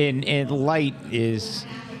 and light is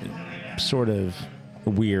sort of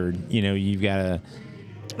weird, you've got to.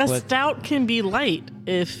 A stout can be light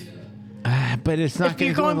if But it's not.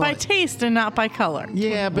 you're going by taste and not by color.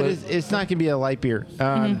 Yeah, but it's not going to be a light beer.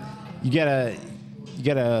 You got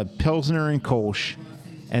a Pilsner and Kolsch,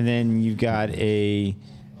 and then you've got a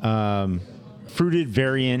fruited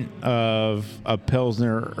variant of a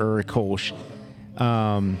Pilsner or a Kolsch.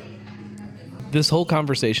 This whole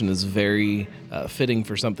conversation is very fitting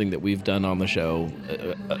for something that we've done on the show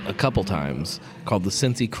a couple times called the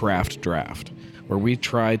Cincy Craft Draft, where we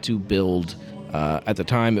try to build. At the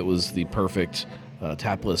time, it was the perfect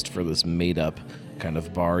tap list for this made-up kind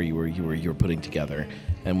of bar you were putting together,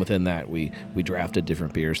 and within that, we drafted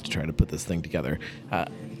different beers to try to put this thing together.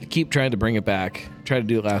 Keep trying to bring it back. Tried to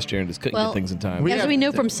do it last year and just couldn't get things in time. As we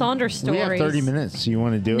know from Saunders stories. We have 30 minutes. You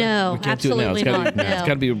want to do it? No, We can't do it now. absolutely not. No. It's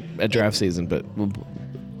got to be at draft season, but we'll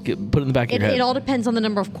put it in the back of your head. It all depends on the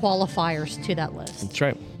number of qualifiers to that list. That's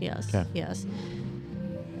right. Yes, Okay. yes.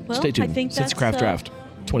 Well, Stay tuned. I think Since that's Craft Draft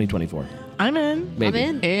 2024. I'm in. Maybe.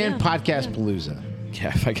 I'm in. And yeah. Podcast Palooza. Yeah,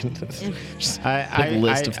 if I can. Just I big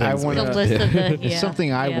list of I things. wanna- The list of the- It's yeah,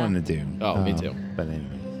 something I yeah. want to do. Oh, me too. But anyway.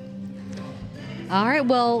 All right.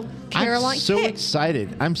 Well, Caroline, I'm so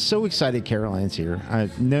excited. I'm so excited Caroline's here.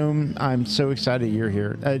 Noam, I'm so excited you're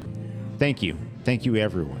here. Thank you. Thank you,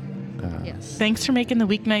 everyone. Yes. Thanks for making the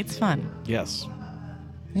weeknights fun. Yes.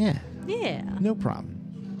 Yeah, Yeah. no problem.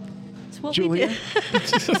 It's what Julia, we did.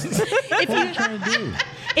 what are you trying to do?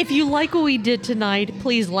 If you like what we did tonight,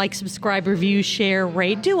 please like, subscribe, review, share,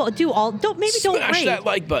 rate. Do all. Don't Smash rate. that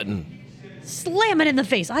like button. Slam it in the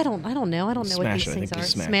face. I don't know. I don't know what Smash these it. I things think are.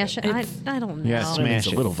 you Smash it. I don't know. Yeah, smash It's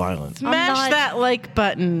a it. little violent. Smash not- that like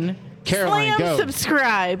button. Caroline, Slam go.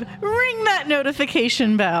 subscribe. Ring that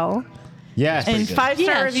notification bell. Yes. And 5-star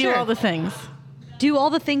Yeah, review sure. all the things. Do all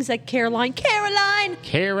the things that Caroline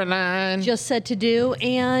Caroline. just said to do.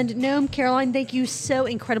 And Noam, Caroline, thank you so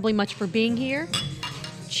incredibly much for being here.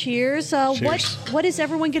 Cheers. Cheers. What is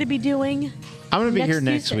everyone going to be doing? I'm going to be here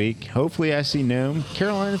next Tuesday? week. Hopefully I see Noam.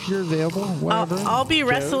 Caroline, if you're available, whatever. I'll be Joe,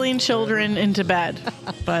 wrestling children into bed,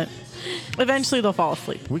 but eventually they'll fall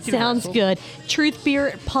asleep. we can Sounds wrestle. good.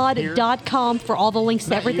 Truthbeerpod.com for all the links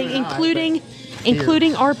to Not everything, you and I,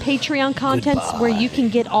 including our Patreon contents where you can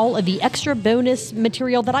get all of the extra bonus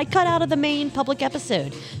material that I cut out of the main public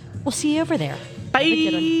episode. We'll see you over there. Bye. Have a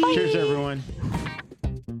good one. Bye. Cheers, everyone.